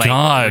until my like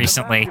God.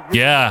 recently.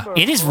 Yeah.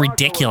 It is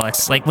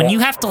ridiculous. Like when you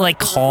have to like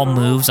call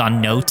moves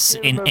on notes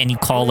and you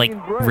call like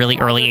really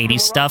early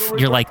 80s stuff,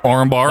 you're like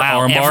Armbar,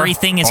 wow, armbar.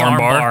 everything is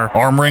armbar.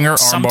 Arm ringer, armbar.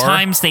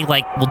 Sometimes they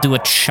like will do a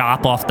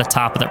chop off the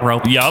top of the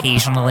rope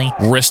occasionally.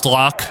 Wrist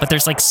lock. But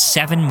there's like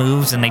 7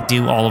 moves and they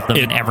do all of them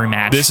in every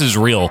match. This is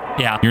real.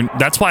 Yeah.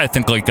 That's why I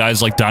think like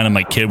guys like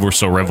Dynamite Kid were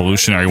so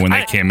revolutionary when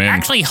they came in.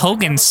 Actually,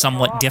 Hogan's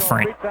somewhat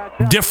different.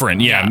 Different,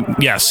 yeah.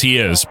 Yes,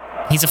 he is.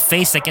 He's a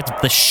face that gets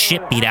the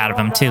shit beat out of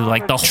him, too,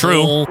 like the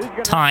whole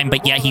time,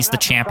 but yet he's the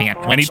champion,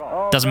 which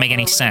doesn't make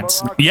any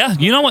sense. Yeah,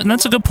 you know what? And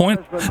that's a good point.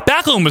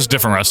 Backlund was a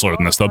different wrestler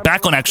than this, though.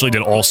 Backlund actually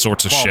did all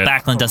sorts of shit.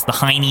 Backlund does the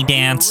Heine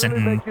dance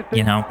and,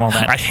 you know, all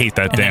that. I hate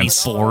that and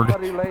dance. And then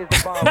he's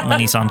bored when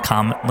he's on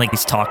comment, like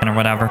he's talking or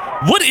whatever.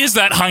 What is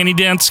that Heine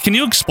dance? Can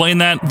you explain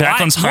that?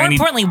 Backlund's More Heine.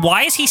 importantly,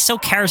 why is he so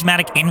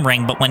charismatic in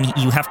ring, but when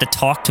you have to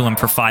talk to him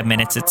for 5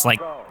 minutes, it's like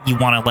you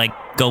want to, like,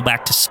 go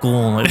back to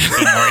school and it'd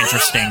be more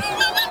interesting.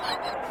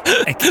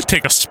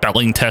 Take a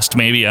spelling test,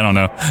 maybe. I don't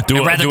know. I'd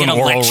rather get an a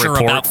oral lecture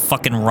report. about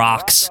fucking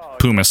rocks.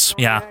 Pumice.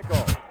 Yeah.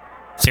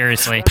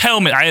 Seriously.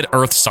 Pumice. I had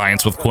earth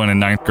science with Quinn in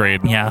 9th grade.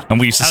 Yeah. And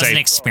we used to that say was an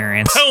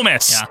experience.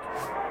 Pumice. Yeah.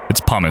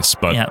 It's pumice,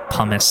 but yeah,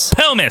 pumice.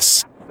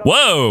 Pumice.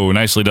 Whoa,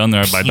 nicely done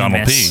there by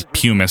Donald P.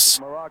 Pumice.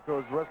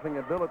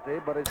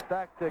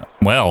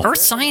 Well, Earth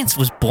science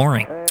was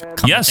boring.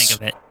 Come to think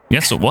of it.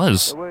 Yes, it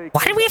was.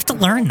 Why do we have to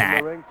learn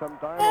that?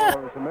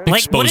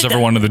 Expose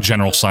everyone to the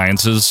general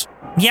sciences.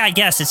 Yeah, I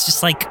guess it's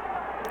just like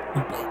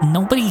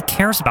nobody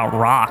cares about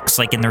rocks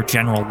like in their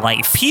general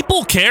life.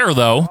 People care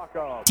though.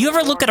 Do you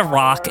ever look at a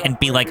rock and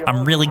be like,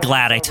 I'm really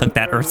glad I took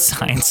that earth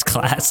science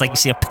class? Like you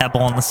see a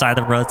pebble on the side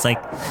of the road, it's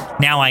like,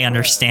 now I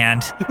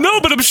understand.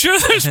 No, but I'm sure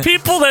there's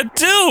people that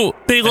do.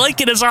 They like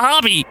it as a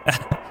hobby.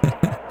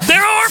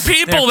 There are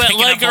people that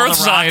like earth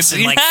science.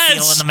 And, like,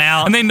 feeling them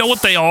out. And they know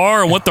what they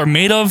are and what they're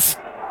made of.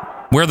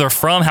 Where they're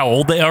from, how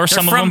old they are,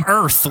 some of them.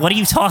 From Earth. What are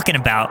you talking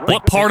about?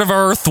 What part of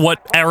Earth?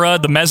 What era?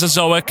 The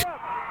Mesozoic?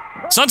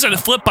 Sunset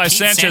flipped by Pete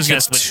Sanchez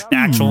gets gets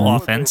actual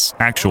offense.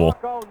 Actual.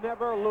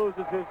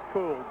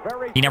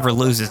 He never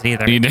loses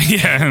either.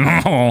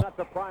 Yeah. Oh,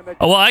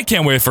 well, I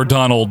can't wait for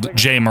Donald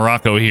J.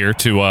 Morocco here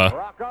to.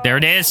 There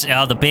it is.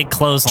 Oh, the big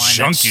clothesline.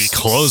 Chunky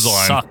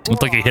clothesesline. Sucked.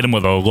 Looked like he hit him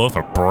with a loaf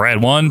of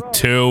bread. 1,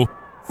 2,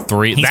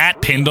 3.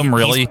 That pinned him,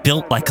 really. He's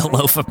built like a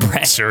loaf of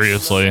bread.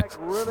 Seriously.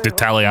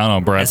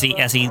 D'Italiano bread. As he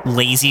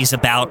lazies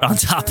about on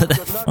top of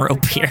the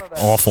rope here.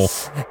 Awful.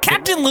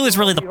 Captain Lou is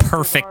really the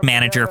perfect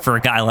manager for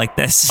a guy like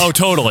this. Oh,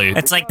 totally.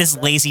 It's like this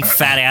lazy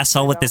fat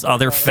asshole with this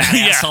other fat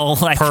asshole.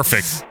 Like,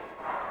 perfect.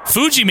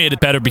 Fuji made it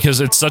better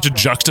because it's such a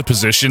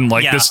juxtaposition,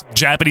 like this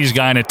Japanese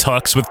guy in a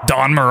tux with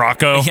Don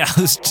Morocco. Yeah,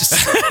 who's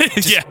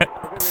just yeah,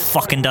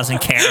 fucking doesn't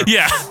care.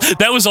 Yeah,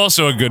 that was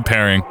also a good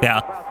pairing.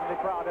 Yeah.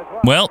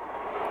 Well,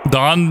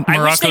 Don I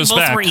wish they Morocco's both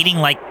back. were eating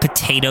like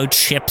potato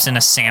chips and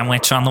a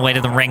sandwich on the way to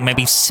the ring,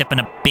 maybe sipping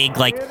a big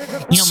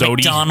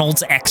Sody.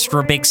 McDonald's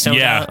extra big soda,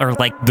 Yeah. or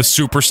like The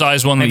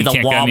supersized one that maybe you the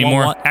can't get Wawa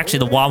anymore. one. Actually,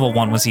 the Wawa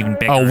one was even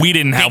bigger. Oh, we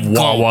didn't have Big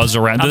Gulp. Wawas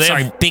around. Did I'm they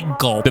sorry, have- Big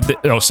Gulp.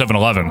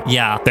 7-Eleven.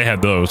 Yeah. They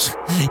had those.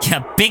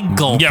 Yeah, Big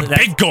Gulp. Yeah,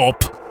 Big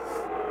Gulp.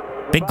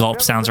 Big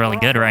Gulp sounds really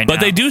good right now.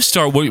 But they do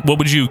start. What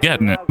would you get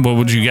in it? What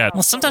would you get?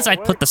 Well, sometimes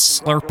I'd put the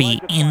Slurpee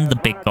in the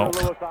Big Gulp.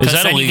 Is 'Cause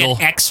that then you illegal?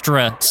 get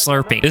extra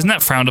Slurpee. Isn't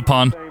that frowned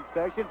upon?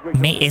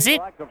 Is it?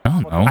 I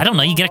don't know. I don't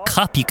know. You get a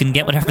cup, you can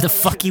get whatever the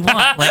fuck you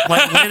want. Like,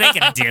 what are they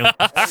gonna do?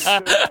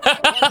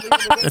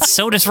 The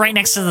soda's right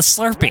next to the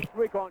Slurpee.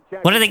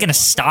 What are they gonna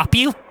stop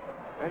you?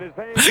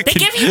 They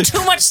give you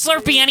too much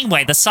Slurpee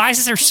anyway. The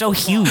sizes are so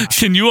huge.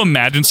 Can you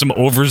imagine some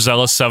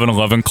overzealous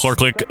 7-Eleven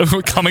clerk like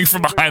coming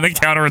from behind the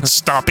counter and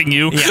stopping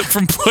you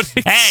from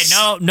putting? Hey,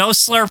 no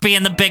Slurpee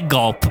in the Big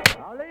Gulp.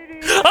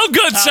 Oh,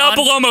 good. Sal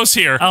Palomo's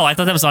here. Oh, I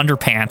thought that was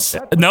Underpants.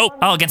 Nope.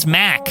 Oh, against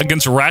Mac,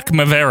 Against Rack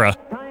Mavera.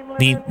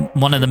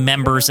 one of the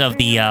members of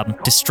the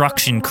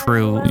Destruction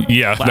Crew.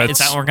 Yeah, Is that's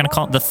that what we're gonna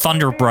call it? The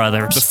Thunder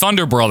Brothers. the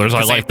Thunder Brothers. I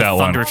Because they like have that the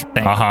one.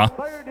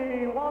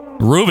 Thunder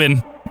thing.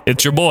 Ruben,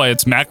 it's your boy.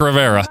 It's Mac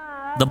Rivera.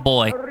 The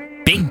boy,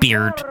 Big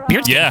Beard.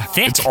 Beard's Yeah, getting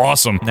thick. it's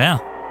awesome. Yeah,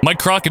 Mike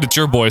Crockett, it's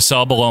your boy,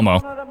 Sal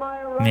Palomo.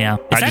 yeah.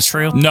 Is that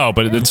true? No,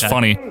 but it's Okay.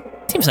 funny.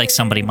 Seems like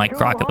somebody Mike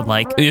Crockett would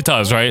like. It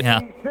does, right? Yeah,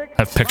 I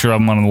have a picture of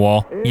him on the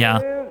wall. yeah.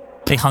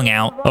 They hung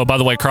out. Oh, by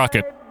the way,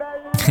 Crockett,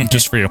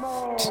 just for you.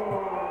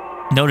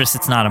 Notice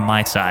it's not on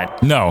my side.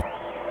 No,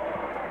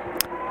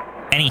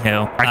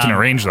 Anywho, I can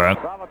arrange that.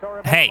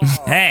 Hey,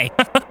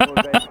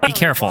 be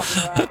careful.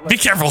 Be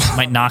careful.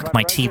 Might knock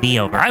my TV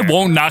over. I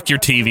won't knock your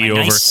TV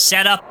over. Nice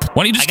setup.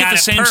 Why don't you just I get got the it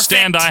same perfect.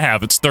 stand I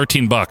have? It's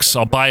 $13.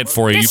 I'll buy it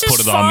for you. This You put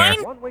is it on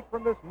there.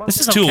 fine. This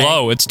is It's too okay.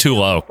 low. It's too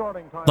low.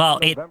 Well,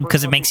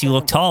 because it makes you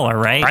look taller,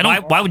 right? I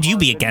don't- Why would you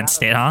be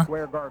against it, huh?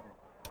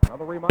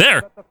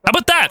 There. How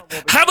about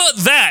that? How about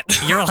that?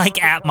 You're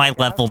like at my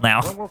level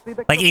now.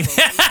 Like,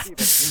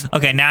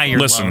 okay, now you're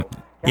Listen. low.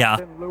 Yeah.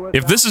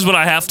 If this is what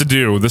I have to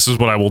do, this is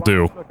what I will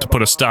do to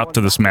put a stop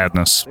to this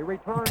madness.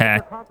 Okay.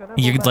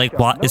 You're like,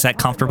 what? Is that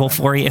comfortable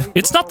for you?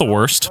 It's not the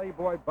worst.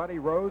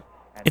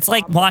 It's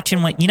like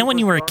watching when you know when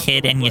you were a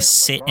kid and you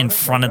sit in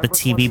front of the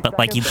TV, but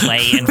like you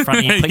lay in front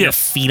of you, put Yeah. your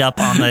feet up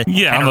on the on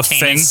the entertainment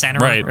thing, center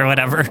right. or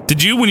whatever.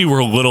 Did you, when you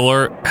were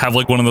littler, have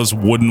like one of those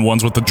wooden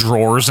ones with the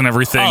drawers and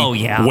everything? Oh,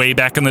 yeah. Way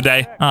back in the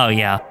day? Oh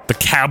yeah. The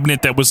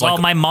cabinet that was like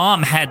Well, my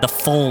mom had the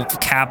full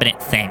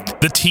cabinet thing.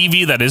 the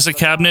TV that is a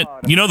cabinet.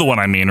 You know the one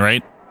I mean,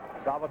 right?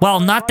 Well,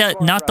 not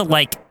the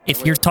like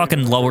if you're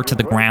talking lower to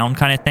the ground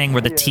kind of thing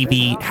where the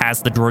TV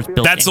has the drawers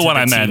built. That's the into one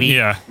I meant, TV.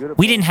 yeah.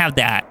 We didn't have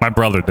that. My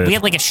brother did. We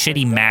had like a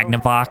shitty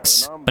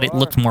Magnavox, but it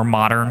looked more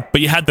modern. But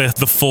you had the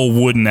full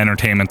wooden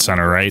entertainment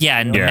center, right? Yeah,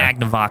 and the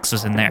Magnavox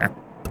was in there.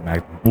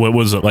 What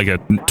was it, like a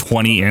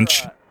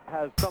 20-inch?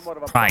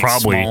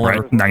 Probably,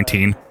 smaller. right?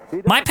 19.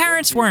 My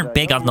parents weren't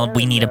big on the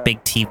we need a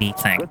big TV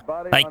thing.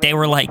 Like they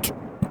were like,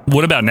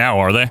 What about now,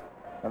 are they?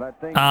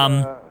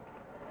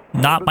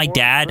 not my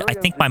dad. I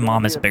think my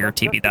mom has a bigger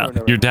TV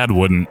though. Your dad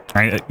wouldn't.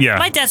 Yeah.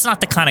 My dad's not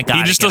the kind of guy.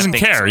 He to just get a doesn't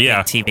big- care, big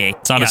yeah. TV.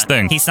 It's not his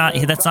thing. He's not.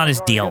 That's not his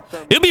deal.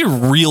 It'd be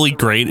really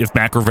great if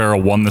Mac Rivera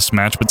won this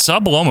match, but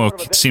Sal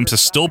Palomo seems to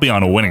still be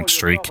on a winning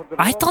streak.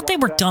 I thought they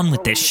were done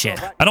with this shit.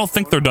 I don't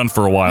think they're done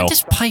for a while.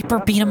 Just Piper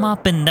beat him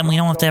up, and then we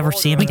don't have to ever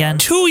see him again.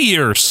 2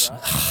 years.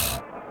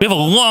 We have a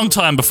long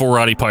time before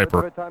Roddy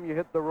Piper.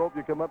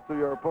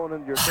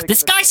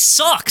 This guy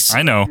sucks.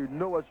 I know.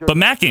 But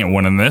Mac ain't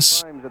winning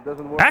this.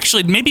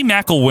 Actually, maybe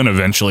Mac will win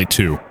eventually,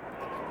 too.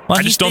 Well,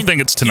 I just don't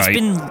think it's tonight. He's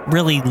been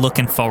really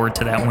looking forward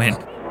to that win.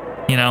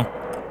 You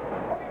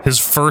know, His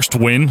first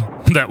win,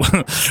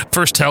 that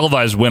first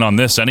televised win on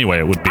this anyway,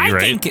 it would be, I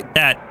right? think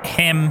that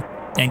him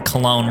and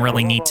Cologne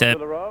really need to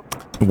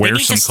Wear they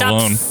need some to stop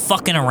cologne.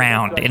 fucking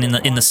around. And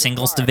in the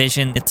singles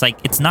division, it's like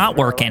it's not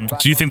working.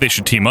 Do you think they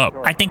should team up?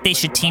 I think they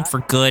should team for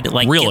good.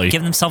 Like Really?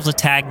 give themselves a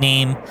tag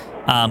name.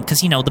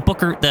 Because the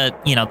booker,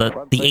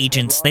 the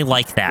agents, they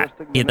like that.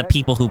 Yeah, the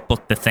people who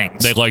book the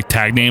things. They like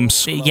tag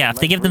names? Yeah, if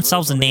they give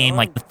themselves a name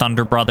like the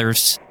Thunder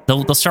Brothers,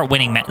 they'll start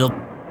winning.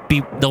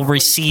 They'll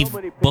receive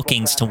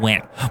bookings to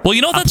win. Well,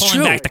 you know, I'm that's pulling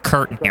true. back the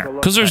curtain here.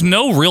 Because there's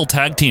no real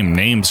tag team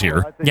names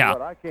here.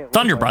 Yeah,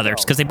 Thunder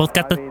Brothers, because they both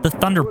got the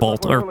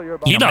Thunderbolt. Or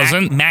He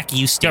doesn't. Mac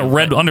used to. Yeah,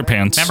 red but-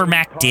 underpants. Remember,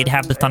 Mac did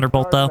have the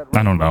Thunderbolt though.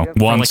 I don't know.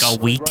 Once. like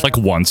a week? Like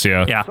once,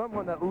 yeah. Yeah,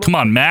 Come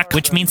on, Mac.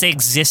 which means they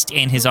exist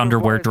in his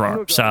underwear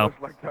drawer. So,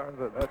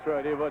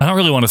 I don't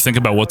really want to think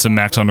about what's in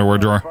Mac's underwear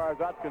drawer.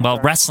 well,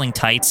 wrestling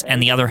tights,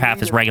 and the other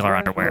half is regular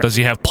underwear. Does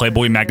he have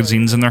Playboy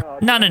magazines in there?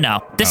 No.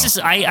 This is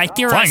I Flying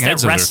theorize head that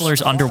scissors.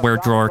 wrestlers' underwear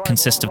drawer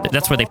consists of.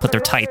 That's where they put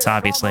their tights,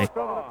 obviously.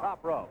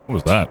 What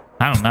was that?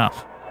 I don't know.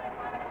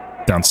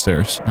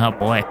 Downstairs. Oh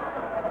boy.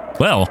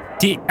 Well,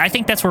 I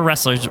think that's where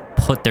wrestlers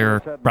put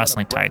their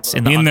wrestling tights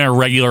in the in their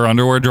regular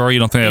underwear drawer, you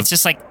don't think It's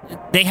just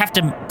like they have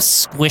to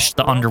squish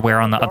the underwear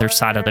on the other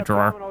side of the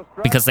drawer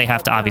because they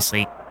have to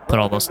obviously put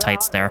all those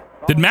tights there.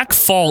 Did Mac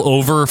fall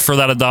over for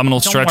that abdominal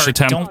stretch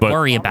attempt? Don't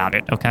worry about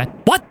it, okay?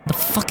 What the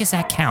fuck is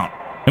that count?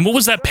 And what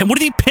was that pin? What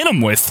did he pin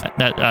him with?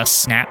 That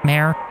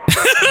snapmare?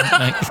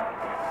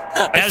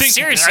 I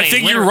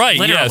think you're right,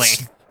 literally.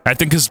 yes. I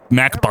think because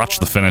Mac botched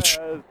the finish.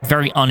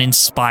 Very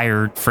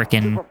uninspired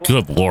freaking.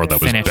 Good Lord,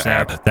 that was finish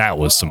bad. there. That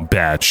was some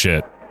bad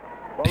shit.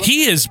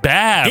 He is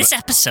bad. This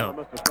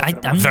episode,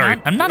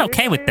 I'm not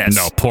okay with this.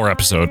 No, poor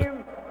episode.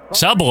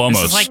 Sal Belomos.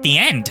 This is like the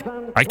end.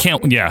 I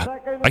can't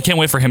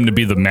wait for him to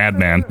be the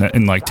madman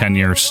in like 10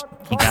 years.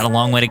 He got a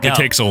long way to go. It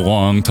takes a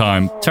long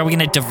time. So are we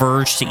going to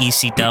diverge to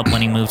EC Dub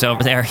when he moves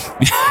over there?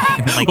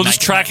 Like we'll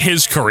just track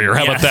his career.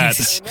 How about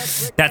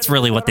that? That's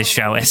really what this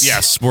show is.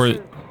 Yes,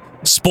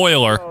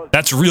 spoiler,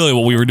 that's really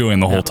what we were doing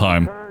the whole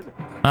time.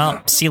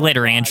 Well, see you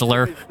later,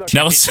 Angela.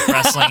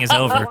 Wrestling is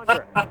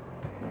over.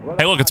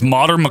 Hey, look, it's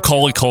modern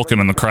Macaulay Culkin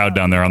in the crowd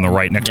down there on the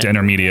right next to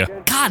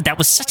Intermedia. God, that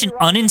was such an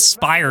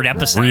uninspired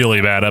episode.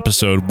 Really bad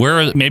episode.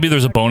 Where maybe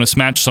there's a bonus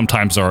match.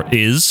 Sometimes there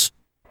is.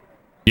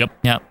 Yep.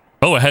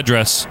 Oh, a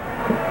headdress.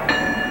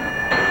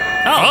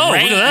 Oh,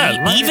 look at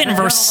that. Even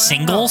versus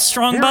single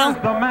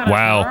Strongbow?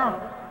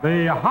 Wow.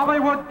 The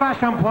Hollywood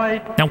Fashion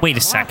Plate. Now, wait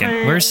a second.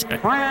 Is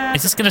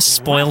this going to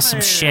spoil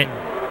some shit?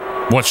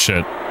 What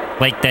shit?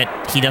 Like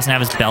that he doesn't have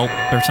his belt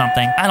or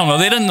something? I don't know.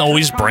 They didn't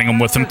always bring him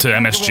with them to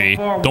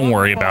MSG. Don't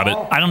worry about it.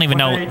 I don't even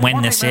know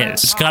when this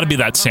is. It's got to be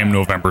that same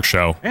November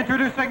show.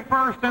 Introducing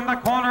first in the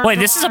corner. Wait,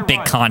 this is a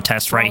big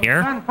contest right here.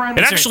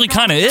 It actually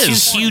kind of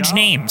is. Two huge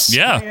names.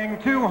 Yeah.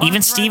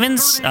 Even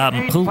Stevens,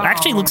 who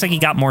actually looks like he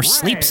got more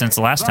sleep since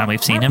the last time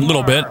we've seen him. A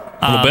little bit.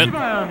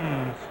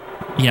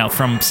 You know,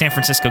 from San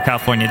Francisco,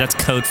 California. That's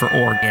code for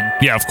Oregon.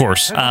 Yeah, of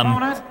course.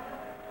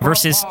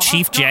 Versus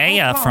Chief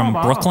J from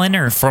Brooklyn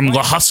or from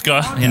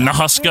Lahuska,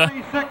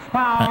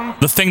 Nahuska.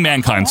 The thing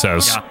Mankind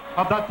says.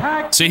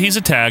 Yeah. See, he's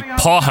a tag.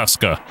 Paw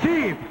Huska.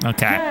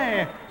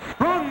 Okay.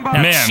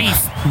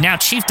 Now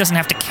Chief doesn't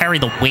have to carry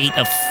the weight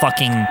of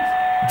fucking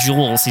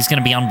Jules. He's going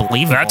to be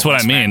unbelievable. That's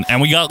what I mean.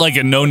 And we got like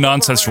a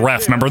no-nonsense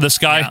ref. Remember this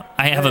guy? Yeah,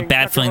 I have a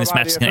bad feeling this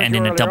match is going to end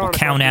in a double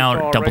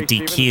countout, double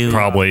DQ.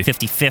 Probably.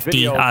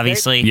 50-50,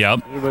 obviously.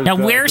 Yep. Now,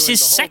 where's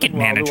his second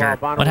manager?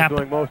 What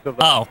happened?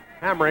 Oh.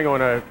 Hammering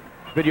on a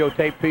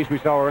videotape piece we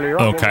saw earlier.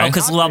 Okay. Oh,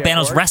 because Lou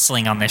Albano's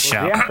wrestling on this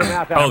show.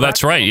 Oh,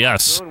 that's right.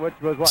 Yes.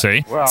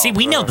 See? See,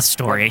 we know the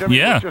story.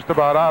 Yeah. Just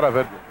about out of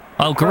it.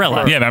 Oh,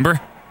 Gorilla. Yeah,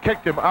 remember?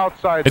 Kicked him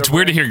outside. It's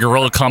weird to hear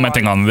Gorilla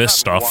commenting on this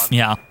stuff.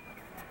 Yeah.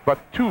 But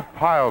two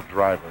pile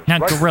drivers. Now,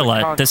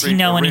 Gorilla, does he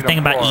know anything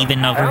about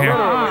Even over here?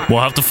 We'll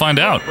have to find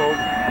out.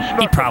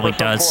 He probably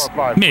does.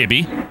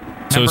 Maybe.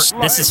 So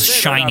this is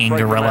shining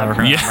Gorilla,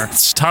 remember? Yeah,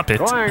 stop it.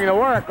 Going to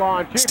work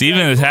on Chief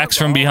Steven attacks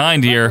from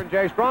behind here.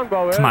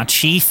 Come on,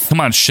 Chief. Come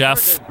on,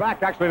 Chef.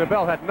 Actually, the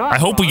bell had not I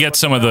hope we get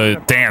some of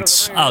the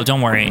dance. Oh,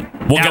 don't worry.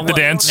 We'll get the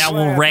dance. Now,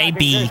 will Ray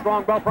be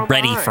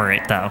ready for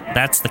it, though?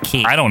 That's the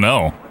key. I don't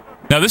know.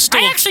 Now, this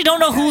still... I actually don't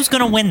know who's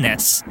going to win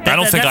this. I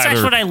don't think That's either.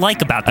 actually what I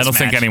like about this I don't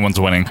think match. anyone's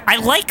winning. I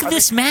like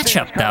this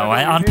matchup, though,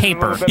 on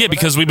paper. Yeah,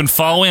 because we've been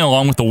following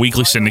along with the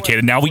Weekly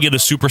Syndicated. Now we get a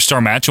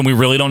superstar match, and we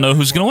really don't know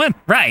who's going to win.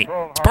 Right.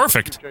 It's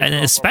perfect. And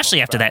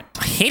especially after that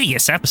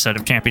hideous episode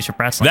of Championship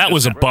Wrestling. That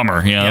was a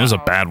bummer. Yeah, that was a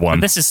bad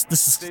one. This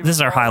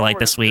is our highlight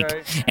this week.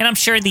 And I'm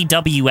sure the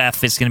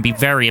WF is going to be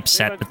very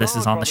upset that this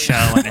is on the show,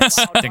 and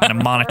they're going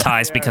to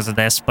monetize because of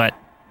this, but...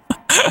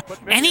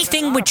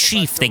 Anything with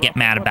Chief, they get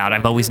mad about.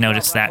 I've always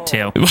noticed that,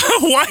 too.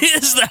 Why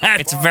is that?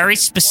 It's very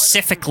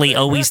specifically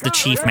always the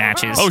Chief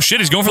matches. Oh, shit,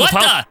 he's going for what the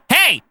pile.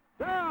 Hey!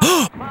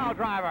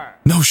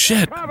 No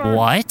shit.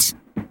 What?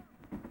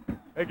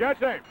 Hey, gets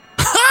him.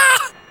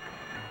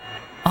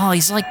 Oh,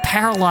 he's like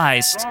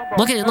paralyzed.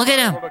 Look at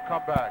him.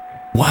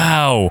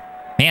 Wow.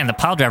 Man, the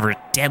pile driver is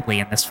deadly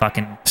in this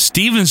fucking...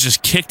 Stevens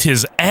just kicked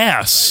his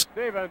ass.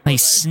 He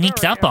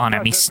sneaked up on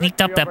him. He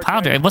sneaked up that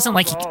pile driver. It wasn't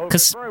like...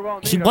 Because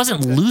he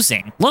wasn't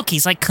losing. Look,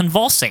 he's like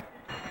convulsing.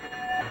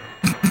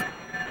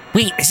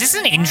 Wait, is this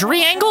an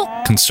injury angle?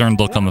 Concerned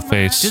look on the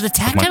face. Do the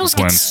tag of Michael titles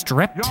Quinn. get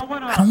stripped?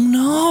 I don't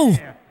know.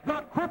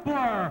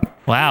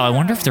 Wow, I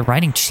wonder if they're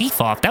writing Chief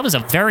off. That was a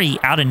very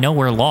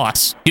out-of-nowhere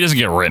loss. He doesn't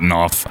get written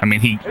off. I mean,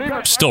 he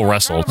still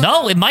wrestled.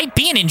 No, it might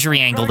be an injury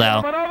angle,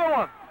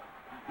 though.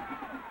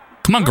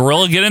 Come on,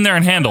 Gorilla, get in there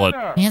and handle it.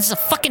 Man, this is a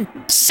fucking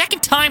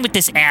second time with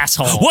this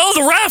asshole. Whoa,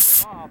 the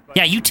ref!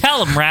 Yeah, you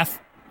tell him,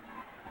 ref.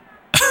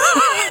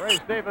 Ray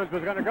Stevens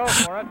was going to go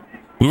for it.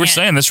 We were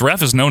saying this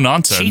ref is no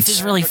nonsense. Chief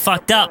is really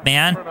fucked up,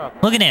 man.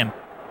 Look at him.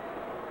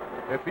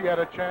 If he had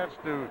a chance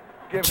to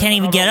give Can't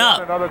even get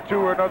up. Another two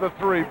or another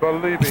three,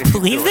 believe me.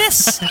 Believe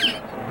this?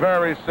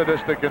 Very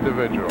sadistic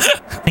individual.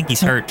 I think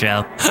he's hurt,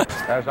 Joe.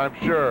 As I'm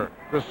sure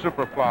the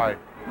Superfly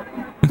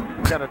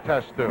can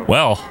attest to.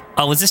 Well.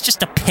 Oh, was this just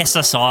to piss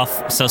us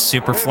off? So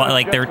Superfly,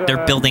 like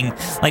they're building,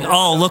 like,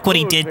 oh, look what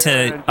he did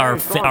to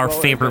our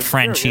favorite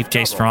friend, Chief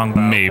J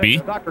Strong.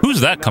 Maybe.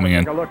 Who's that coming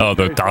in? Oh,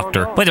 the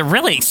doctor. But they're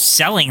really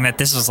selling that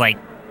this was like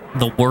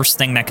the worst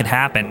thing that could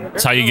happen.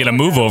 That's how you get a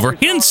move over.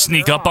 He didn't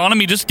sneak up on him.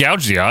 He just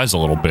gouged the eyes a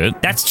little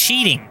bit. That's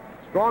cheating.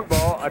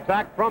 Strongbow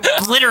attack from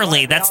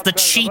Literally, that's the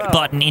cheat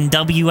button in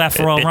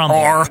WF Royal Rumble.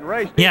 R.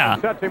 Yeah.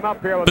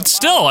 But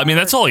still, I mean,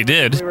 that's all he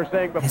did.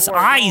 His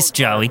eyes,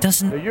 Joe. He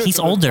doesn't. He's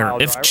older.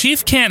 If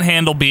Chief can't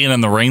handle being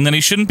in the ring, then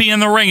he shouldn't be in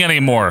the ring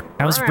anymore.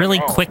 That was really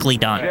quickly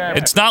done.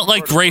 It's not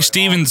like Ray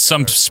Stevens,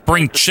 some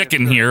spring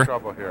chicken here.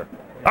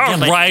 All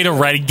but- right,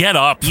 already, get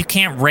up. You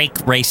can't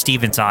rake Ray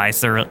Stevens' eyes.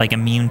 They're like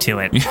immune to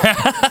it.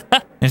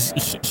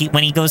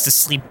 When he goes to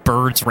sleep,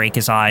 birds rake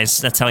his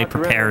eyes. That's how he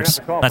prepares.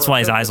 That's why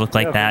his eyes look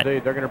like that.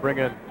 They're going to bring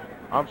in.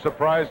 I'm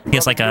surprised. He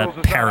has like a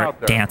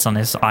parrot dance on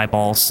his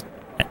eyeballs.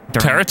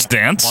 Parrots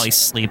dance? While he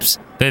sleeps.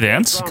 They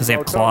dance? Because they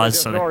have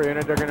claws. So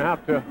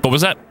What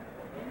was that?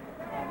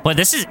 But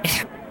this is...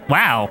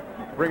 Wow.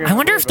 I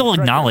wonder if they'll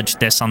acknowledge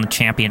this on the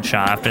champion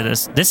shot after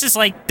this.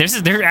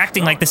 They're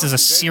acting like this is a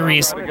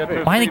serious...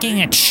 Why are they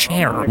getting a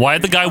chair? Why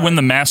did the guy win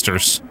the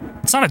Masters?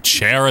 It's not a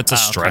chair, it's a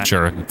okay.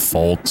 stretcher. It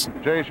folds.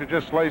 Jay should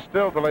just lay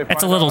still till they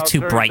That's a find little out how too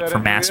serious bright that for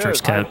injury Masters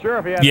is. coat.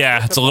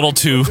 Yeah, it's a little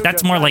too...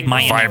 That's more like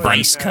Miami Vibrant.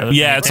 Vice coat.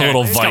 Yeah, it's a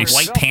little He's got Vice.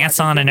 white pants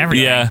on and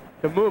everything. Yeah.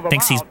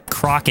 Thinks he's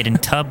Crockett in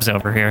Tubbs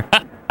over here.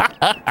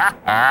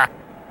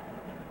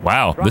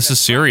 Wow, this is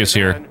serious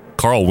here.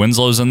 Carl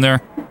Winslow's in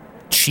there.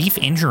 Chief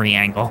injury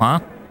angle,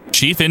 huh?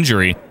 Chief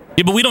injury.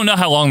 Yeah, but we don't know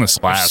how long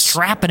this lasts.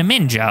 Strapping him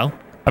in, Joe.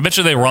 I bet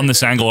you they run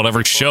this angle at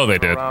every show they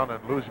did. Around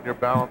and losing your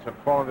balance and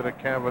falling to the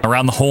canvas.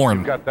 Around the horn.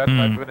 You've got that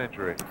type of an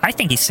injury. I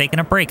think he's taking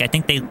a break. I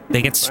think they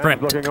get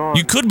stripped.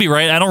 You could be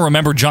right. I don't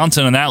remember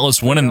Johnson and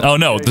Atlas winning. Oh,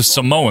 no, the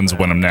Samoans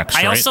win him next, I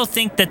right? also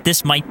think that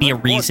this might be a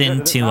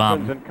reason to...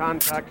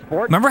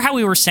 remember how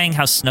we were saying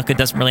how Snuka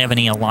doesn't really have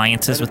any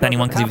alliances with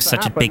anyone because he was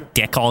such a big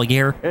dick all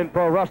year?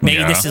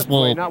 Maybe this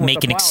will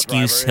make an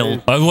excuse.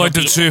 I like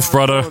the Chief,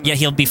 brother. Yeah,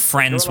 he'll be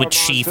friends with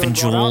Chief and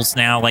Jules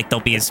now. Like, they'll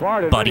be his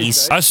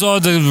buddies. I saw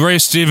the Ray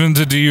Stevens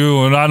did to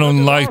you, and I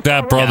don't like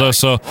that, brother,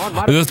 so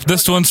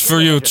this one's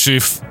for you,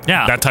 Chief.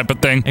 Yeah. That type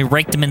of thing. They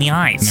raked him in the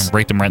eyes.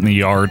 Raked him right in the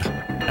yard.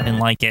 I didn't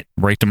like it.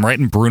 Raked him right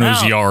in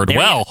Bruno's yard.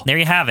 There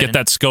you have it. Get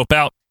that scope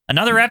out.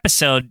 Another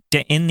episode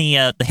in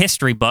the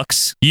history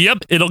books.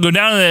 Yep, it'll go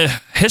down in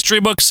the history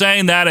book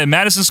saying that at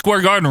Madison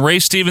Square Garden, Ray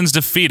Stevens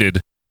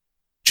defeated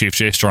Chief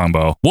Jay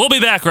Strongbow. We'll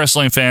be back,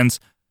 wrestling fans.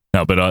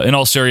 No, but in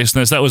all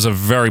seriousness, that was a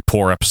very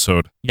poor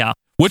episode. Yeah.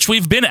 Which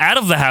we've been out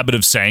of the habit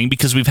of saying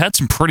because we've had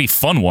some pretty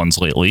fun ones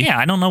lately. Yeah,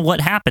 I don't know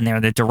what happened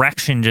there. The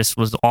direction just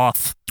was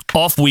off.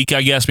 Off week,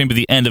 I guess, maybe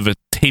the end of a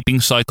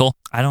taping cycle.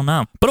 I don't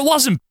know. But it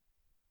wasn't.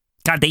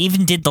 God, they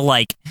even did the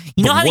like.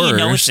 You know how you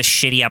know it's a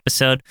shitty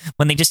episode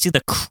when they just do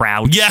the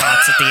crowd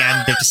shots at the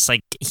end. They're just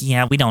like,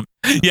 yeah, we don't.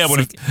 Yeah,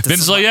 when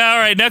Vince's like, yeah, all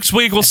right, next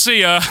week we'll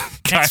see ya.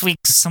 Next week,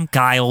 some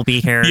guy will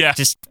be here. Yeah.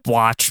 Just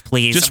watch,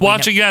 please. Just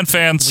watch again,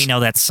 fans. We know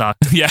that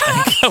sucked. Yeah,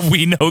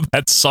 we know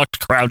that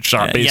sucked crowd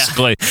shot,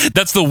 basically. Yeah.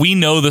 That's the we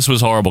know this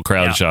was horrible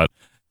crowd shot.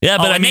 Yeah,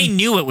 but I mean, they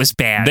knew it was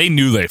bad. They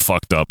knew they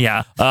fucked up.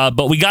 Yeah.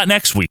 But we got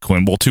next week.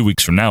 Well, 2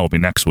 weeks from now will be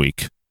next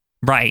week.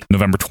 Right.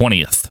 November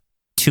 20th.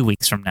 2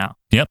 weeks from now.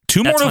 Yep.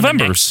 Two more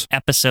Novembers. The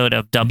next episode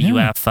of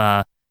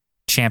WF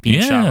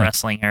Champion Shot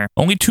Wrestling here.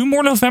 Only 2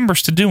 more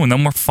Novembers to do, and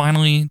then we're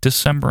finally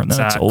December, and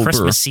then it's over.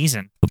 Christmas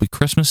season. It'll be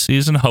Christmas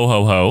season. Ho,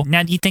 ho, ho.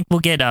 Now, do you think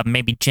we'll get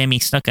maybe Jimmy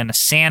Snuka in a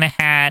Santa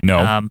hat?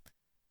 No.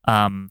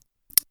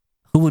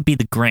 Who would be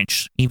the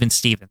Grinch? Even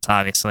Stevens,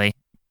 obviously.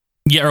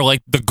 Yeah, or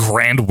like the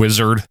Grand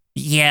Wizard.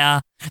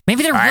 Yeah.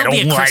 Maybe there will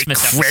be a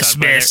Christmas episode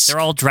where they're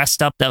all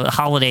dressed up, the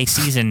holiday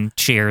season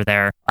cheer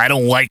there. I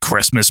don't like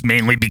Christmas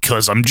mainly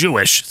because I'm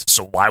Jewish,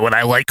 so why would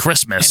I like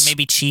Christmas? And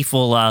maybe Chief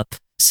will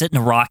sit in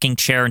a rocking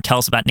chair and tell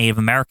us about Native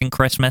American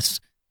Christmas.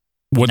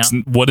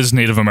 What is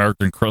Native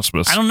American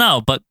Christmas? I don't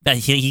know, but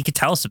he could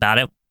tell us about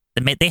it.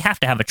 They have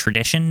to have a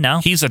tradition, no?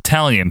 He's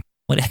Italian.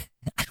 What?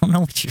 I don't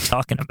know what you're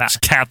talking about. He's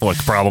Catholic,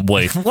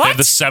 probably. What? They have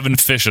the 7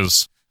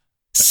 fishes.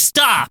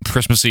 Stop.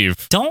 Christmas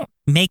Eve. Don't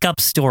make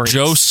up stories.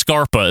 Joe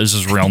Scarpa is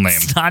his real name.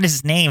 It's not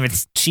his name.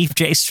 It's Chief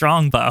Jay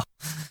Strongbow.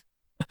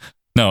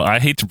 No, I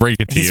hate to break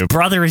it to you. His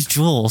brother is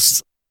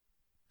Jules.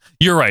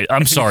 You're right.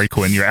 I'm sorry,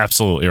 Quinn. You're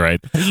absolutely right.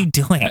 What are you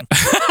doing?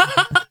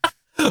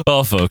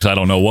 Well, folks, I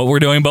don't know what we're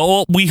doing, but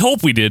what we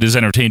hope we did is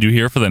entertained you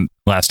here for the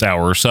last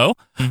hour or so.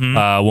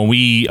 Mm-hmm. When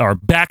we are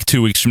back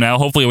 2 weeks from now,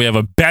 hopefully we have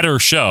a better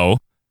show.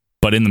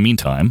 But in the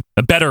meantime,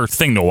 a better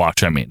thing to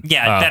watch, I mean.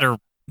 Yeah, better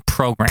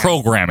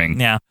programming.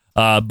 Yeah.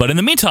 But in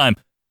the meantime,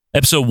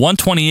 episode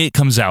 128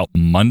 comes out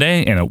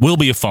Monday, and it will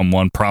be a fun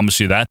one. Promise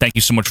you that. Thank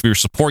you so much for your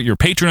support, your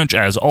patronage,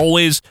 as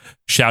always.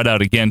 Shout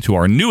out again to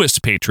our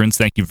newest patrons.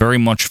 Thank you very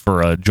much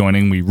for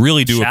joining. We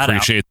really do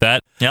appreciate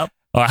that. Yep.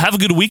 Have a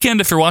good weekend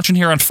if you're watching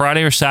here on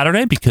Friday or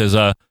Saturday, because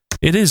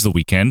it is the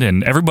weekend,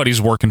 and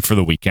everybody's working for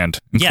the weekend.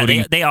 Yeah,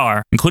 they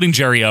are. Including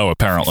Jerry O,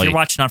 apparently. If you're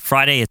watching on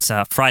Friday, it's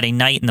Friday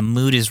night, and the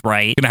mood is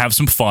right. Going to have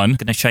some fun.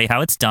 Going to show you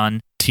how it's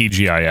done.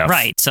 TGIF.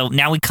 Right. So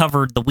now we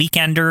covered the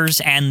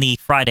Weekenders and the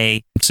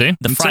Friday. See?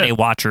 The Friday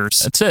Watchers.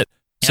 That's it.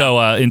 Yeah. So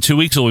in 2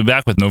 weeks, we'll be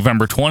back with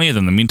November 20th.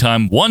 In the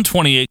meantime,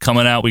 128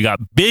 coming out. We got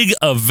big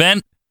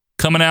event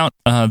coming out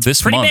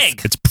this Pretty month.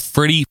 big. It's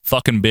pretty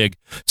fucking big.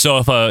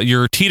 So if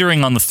you're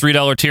teetering on the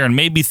 $3 tier and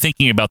maybe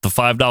thinking about the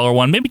 $5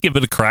 one, maybe give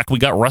it a crack. We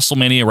got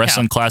WrestleMania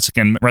Wrestling Classic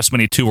and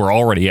WrestleMania 2 are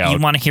already out. You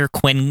want to hear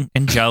Quinn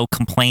and Joe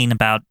complain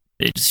about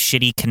a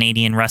shitty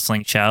Canadian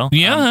wrestling show?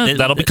 Yeah,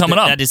 that'll be coming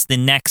up. That is the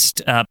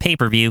next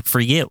pay-per-view for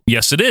you.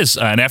 Yes, it is.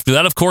 And after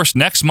that, of course,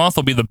 next month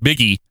will be the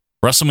biggie,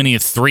 WrestleMania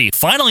 3.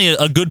 Finally,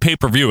 a good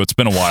pay-per-view. It's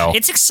been a while.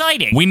 It's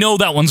exciting. We know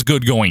that one's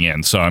good going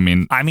in, so I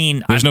mean,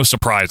 there's no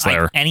surprise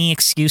there. Any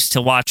excuse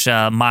to watch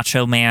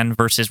Macho Man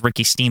versus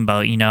Ricky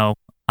Steamboat,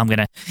 I'm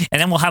gonna,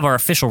 and then we'll have our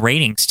official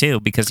ratings too,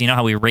 because you know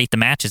how we rate the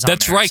matches.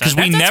 That's right, because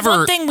we that's never.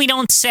 One thing we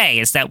don't say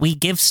is that we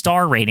give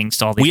star ratings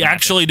to all these. We matches.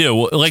 actually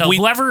do. Like so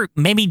whoever,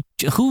 maybe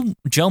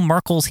Joe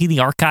Merkel's he the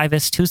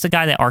archivist? Who's the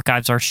guy that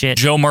archives our shit?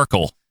 Joe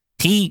Merkel.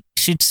 He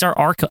should start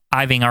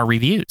archiving our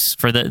reviews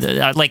for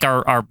the like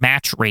our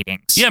match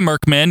ratings. Yeah,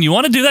 Merk, man, you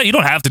want to do that? You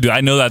don't have to do it.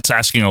 I know that's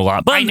asking a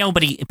lot, but I know,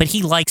 but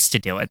he likes to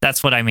do it.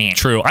 That's what I mean.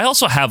 True. I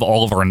also have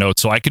all of our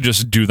notes, so I could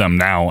just do them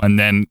now and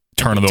then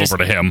turn it over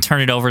to him. Turn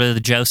it over to the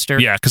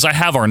Joester. Yeah, because I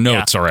have our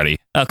notes already.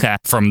 Okay.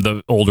 From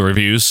the older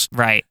reviews,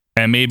 right?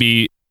 And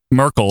maybe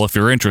Merkel, if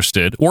you're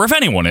interested, or if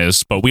anyone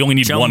is, but we only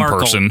need Joe one Merkel,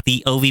 person.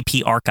 The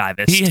OVP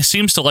archivist. He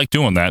seems to like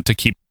doing that to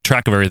keep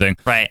track of everything.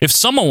 Right. If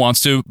someone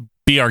wants to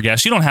be our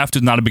guest, you don't have to,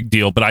 not a big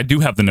deal, but I do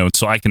have the notes,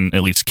 so I can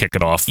at least kick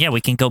it off. Yeah,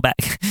 we can go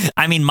back.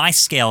 I mean, my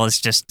scale is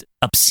just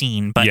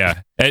obscene, but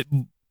yeah,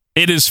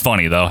 it is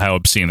funny though how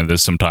obscene it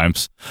is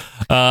sometimes.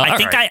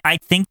 I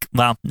think.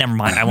 Well, never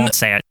mind. I won't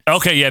say it.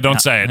 Okay, yeah, don't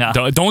say it.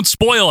 No. Don't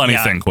spoil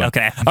anything. Yeah, Quinn.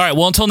 okay. All right.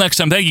 Well, until next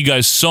time. Thank you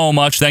guys so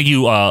much. Thank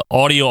you,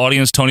 audio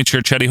audience. Tony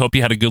Chirchetti. Hope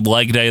you had a good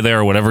leg day there,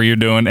 or whatever you're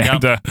doing.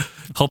 Yep. And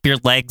hope your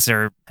legs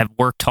have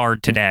worked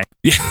hard today.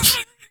 Yeah.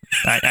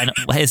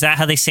 Is that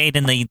how they say it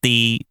in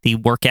the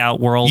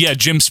workout world? Yeah,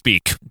 gym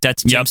speak.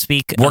 That's gym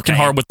speak. Working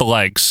Okay. hard with the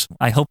legs.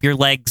 I hope your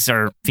legs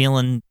are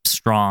feeling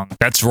strong.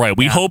 That's right.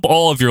 We hope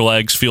all of your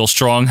legs feel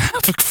strong.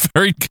 Have a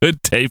very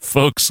good day,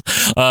 folks.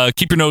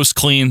 Keep your nose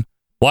clean.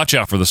 Watch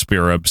out for the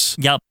spear ribs.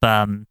 Yep.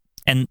 And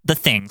the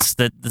things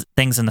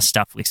and the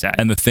stuff we say.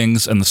 And the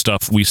things and the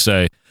stuff we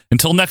say.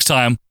 Until next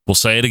time, we'll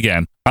say it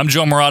again. I'm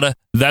Joe Morata.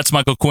 That's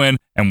Michael Quinn,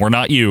 and we're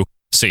not you.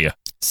 See ya.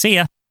 See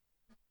ya.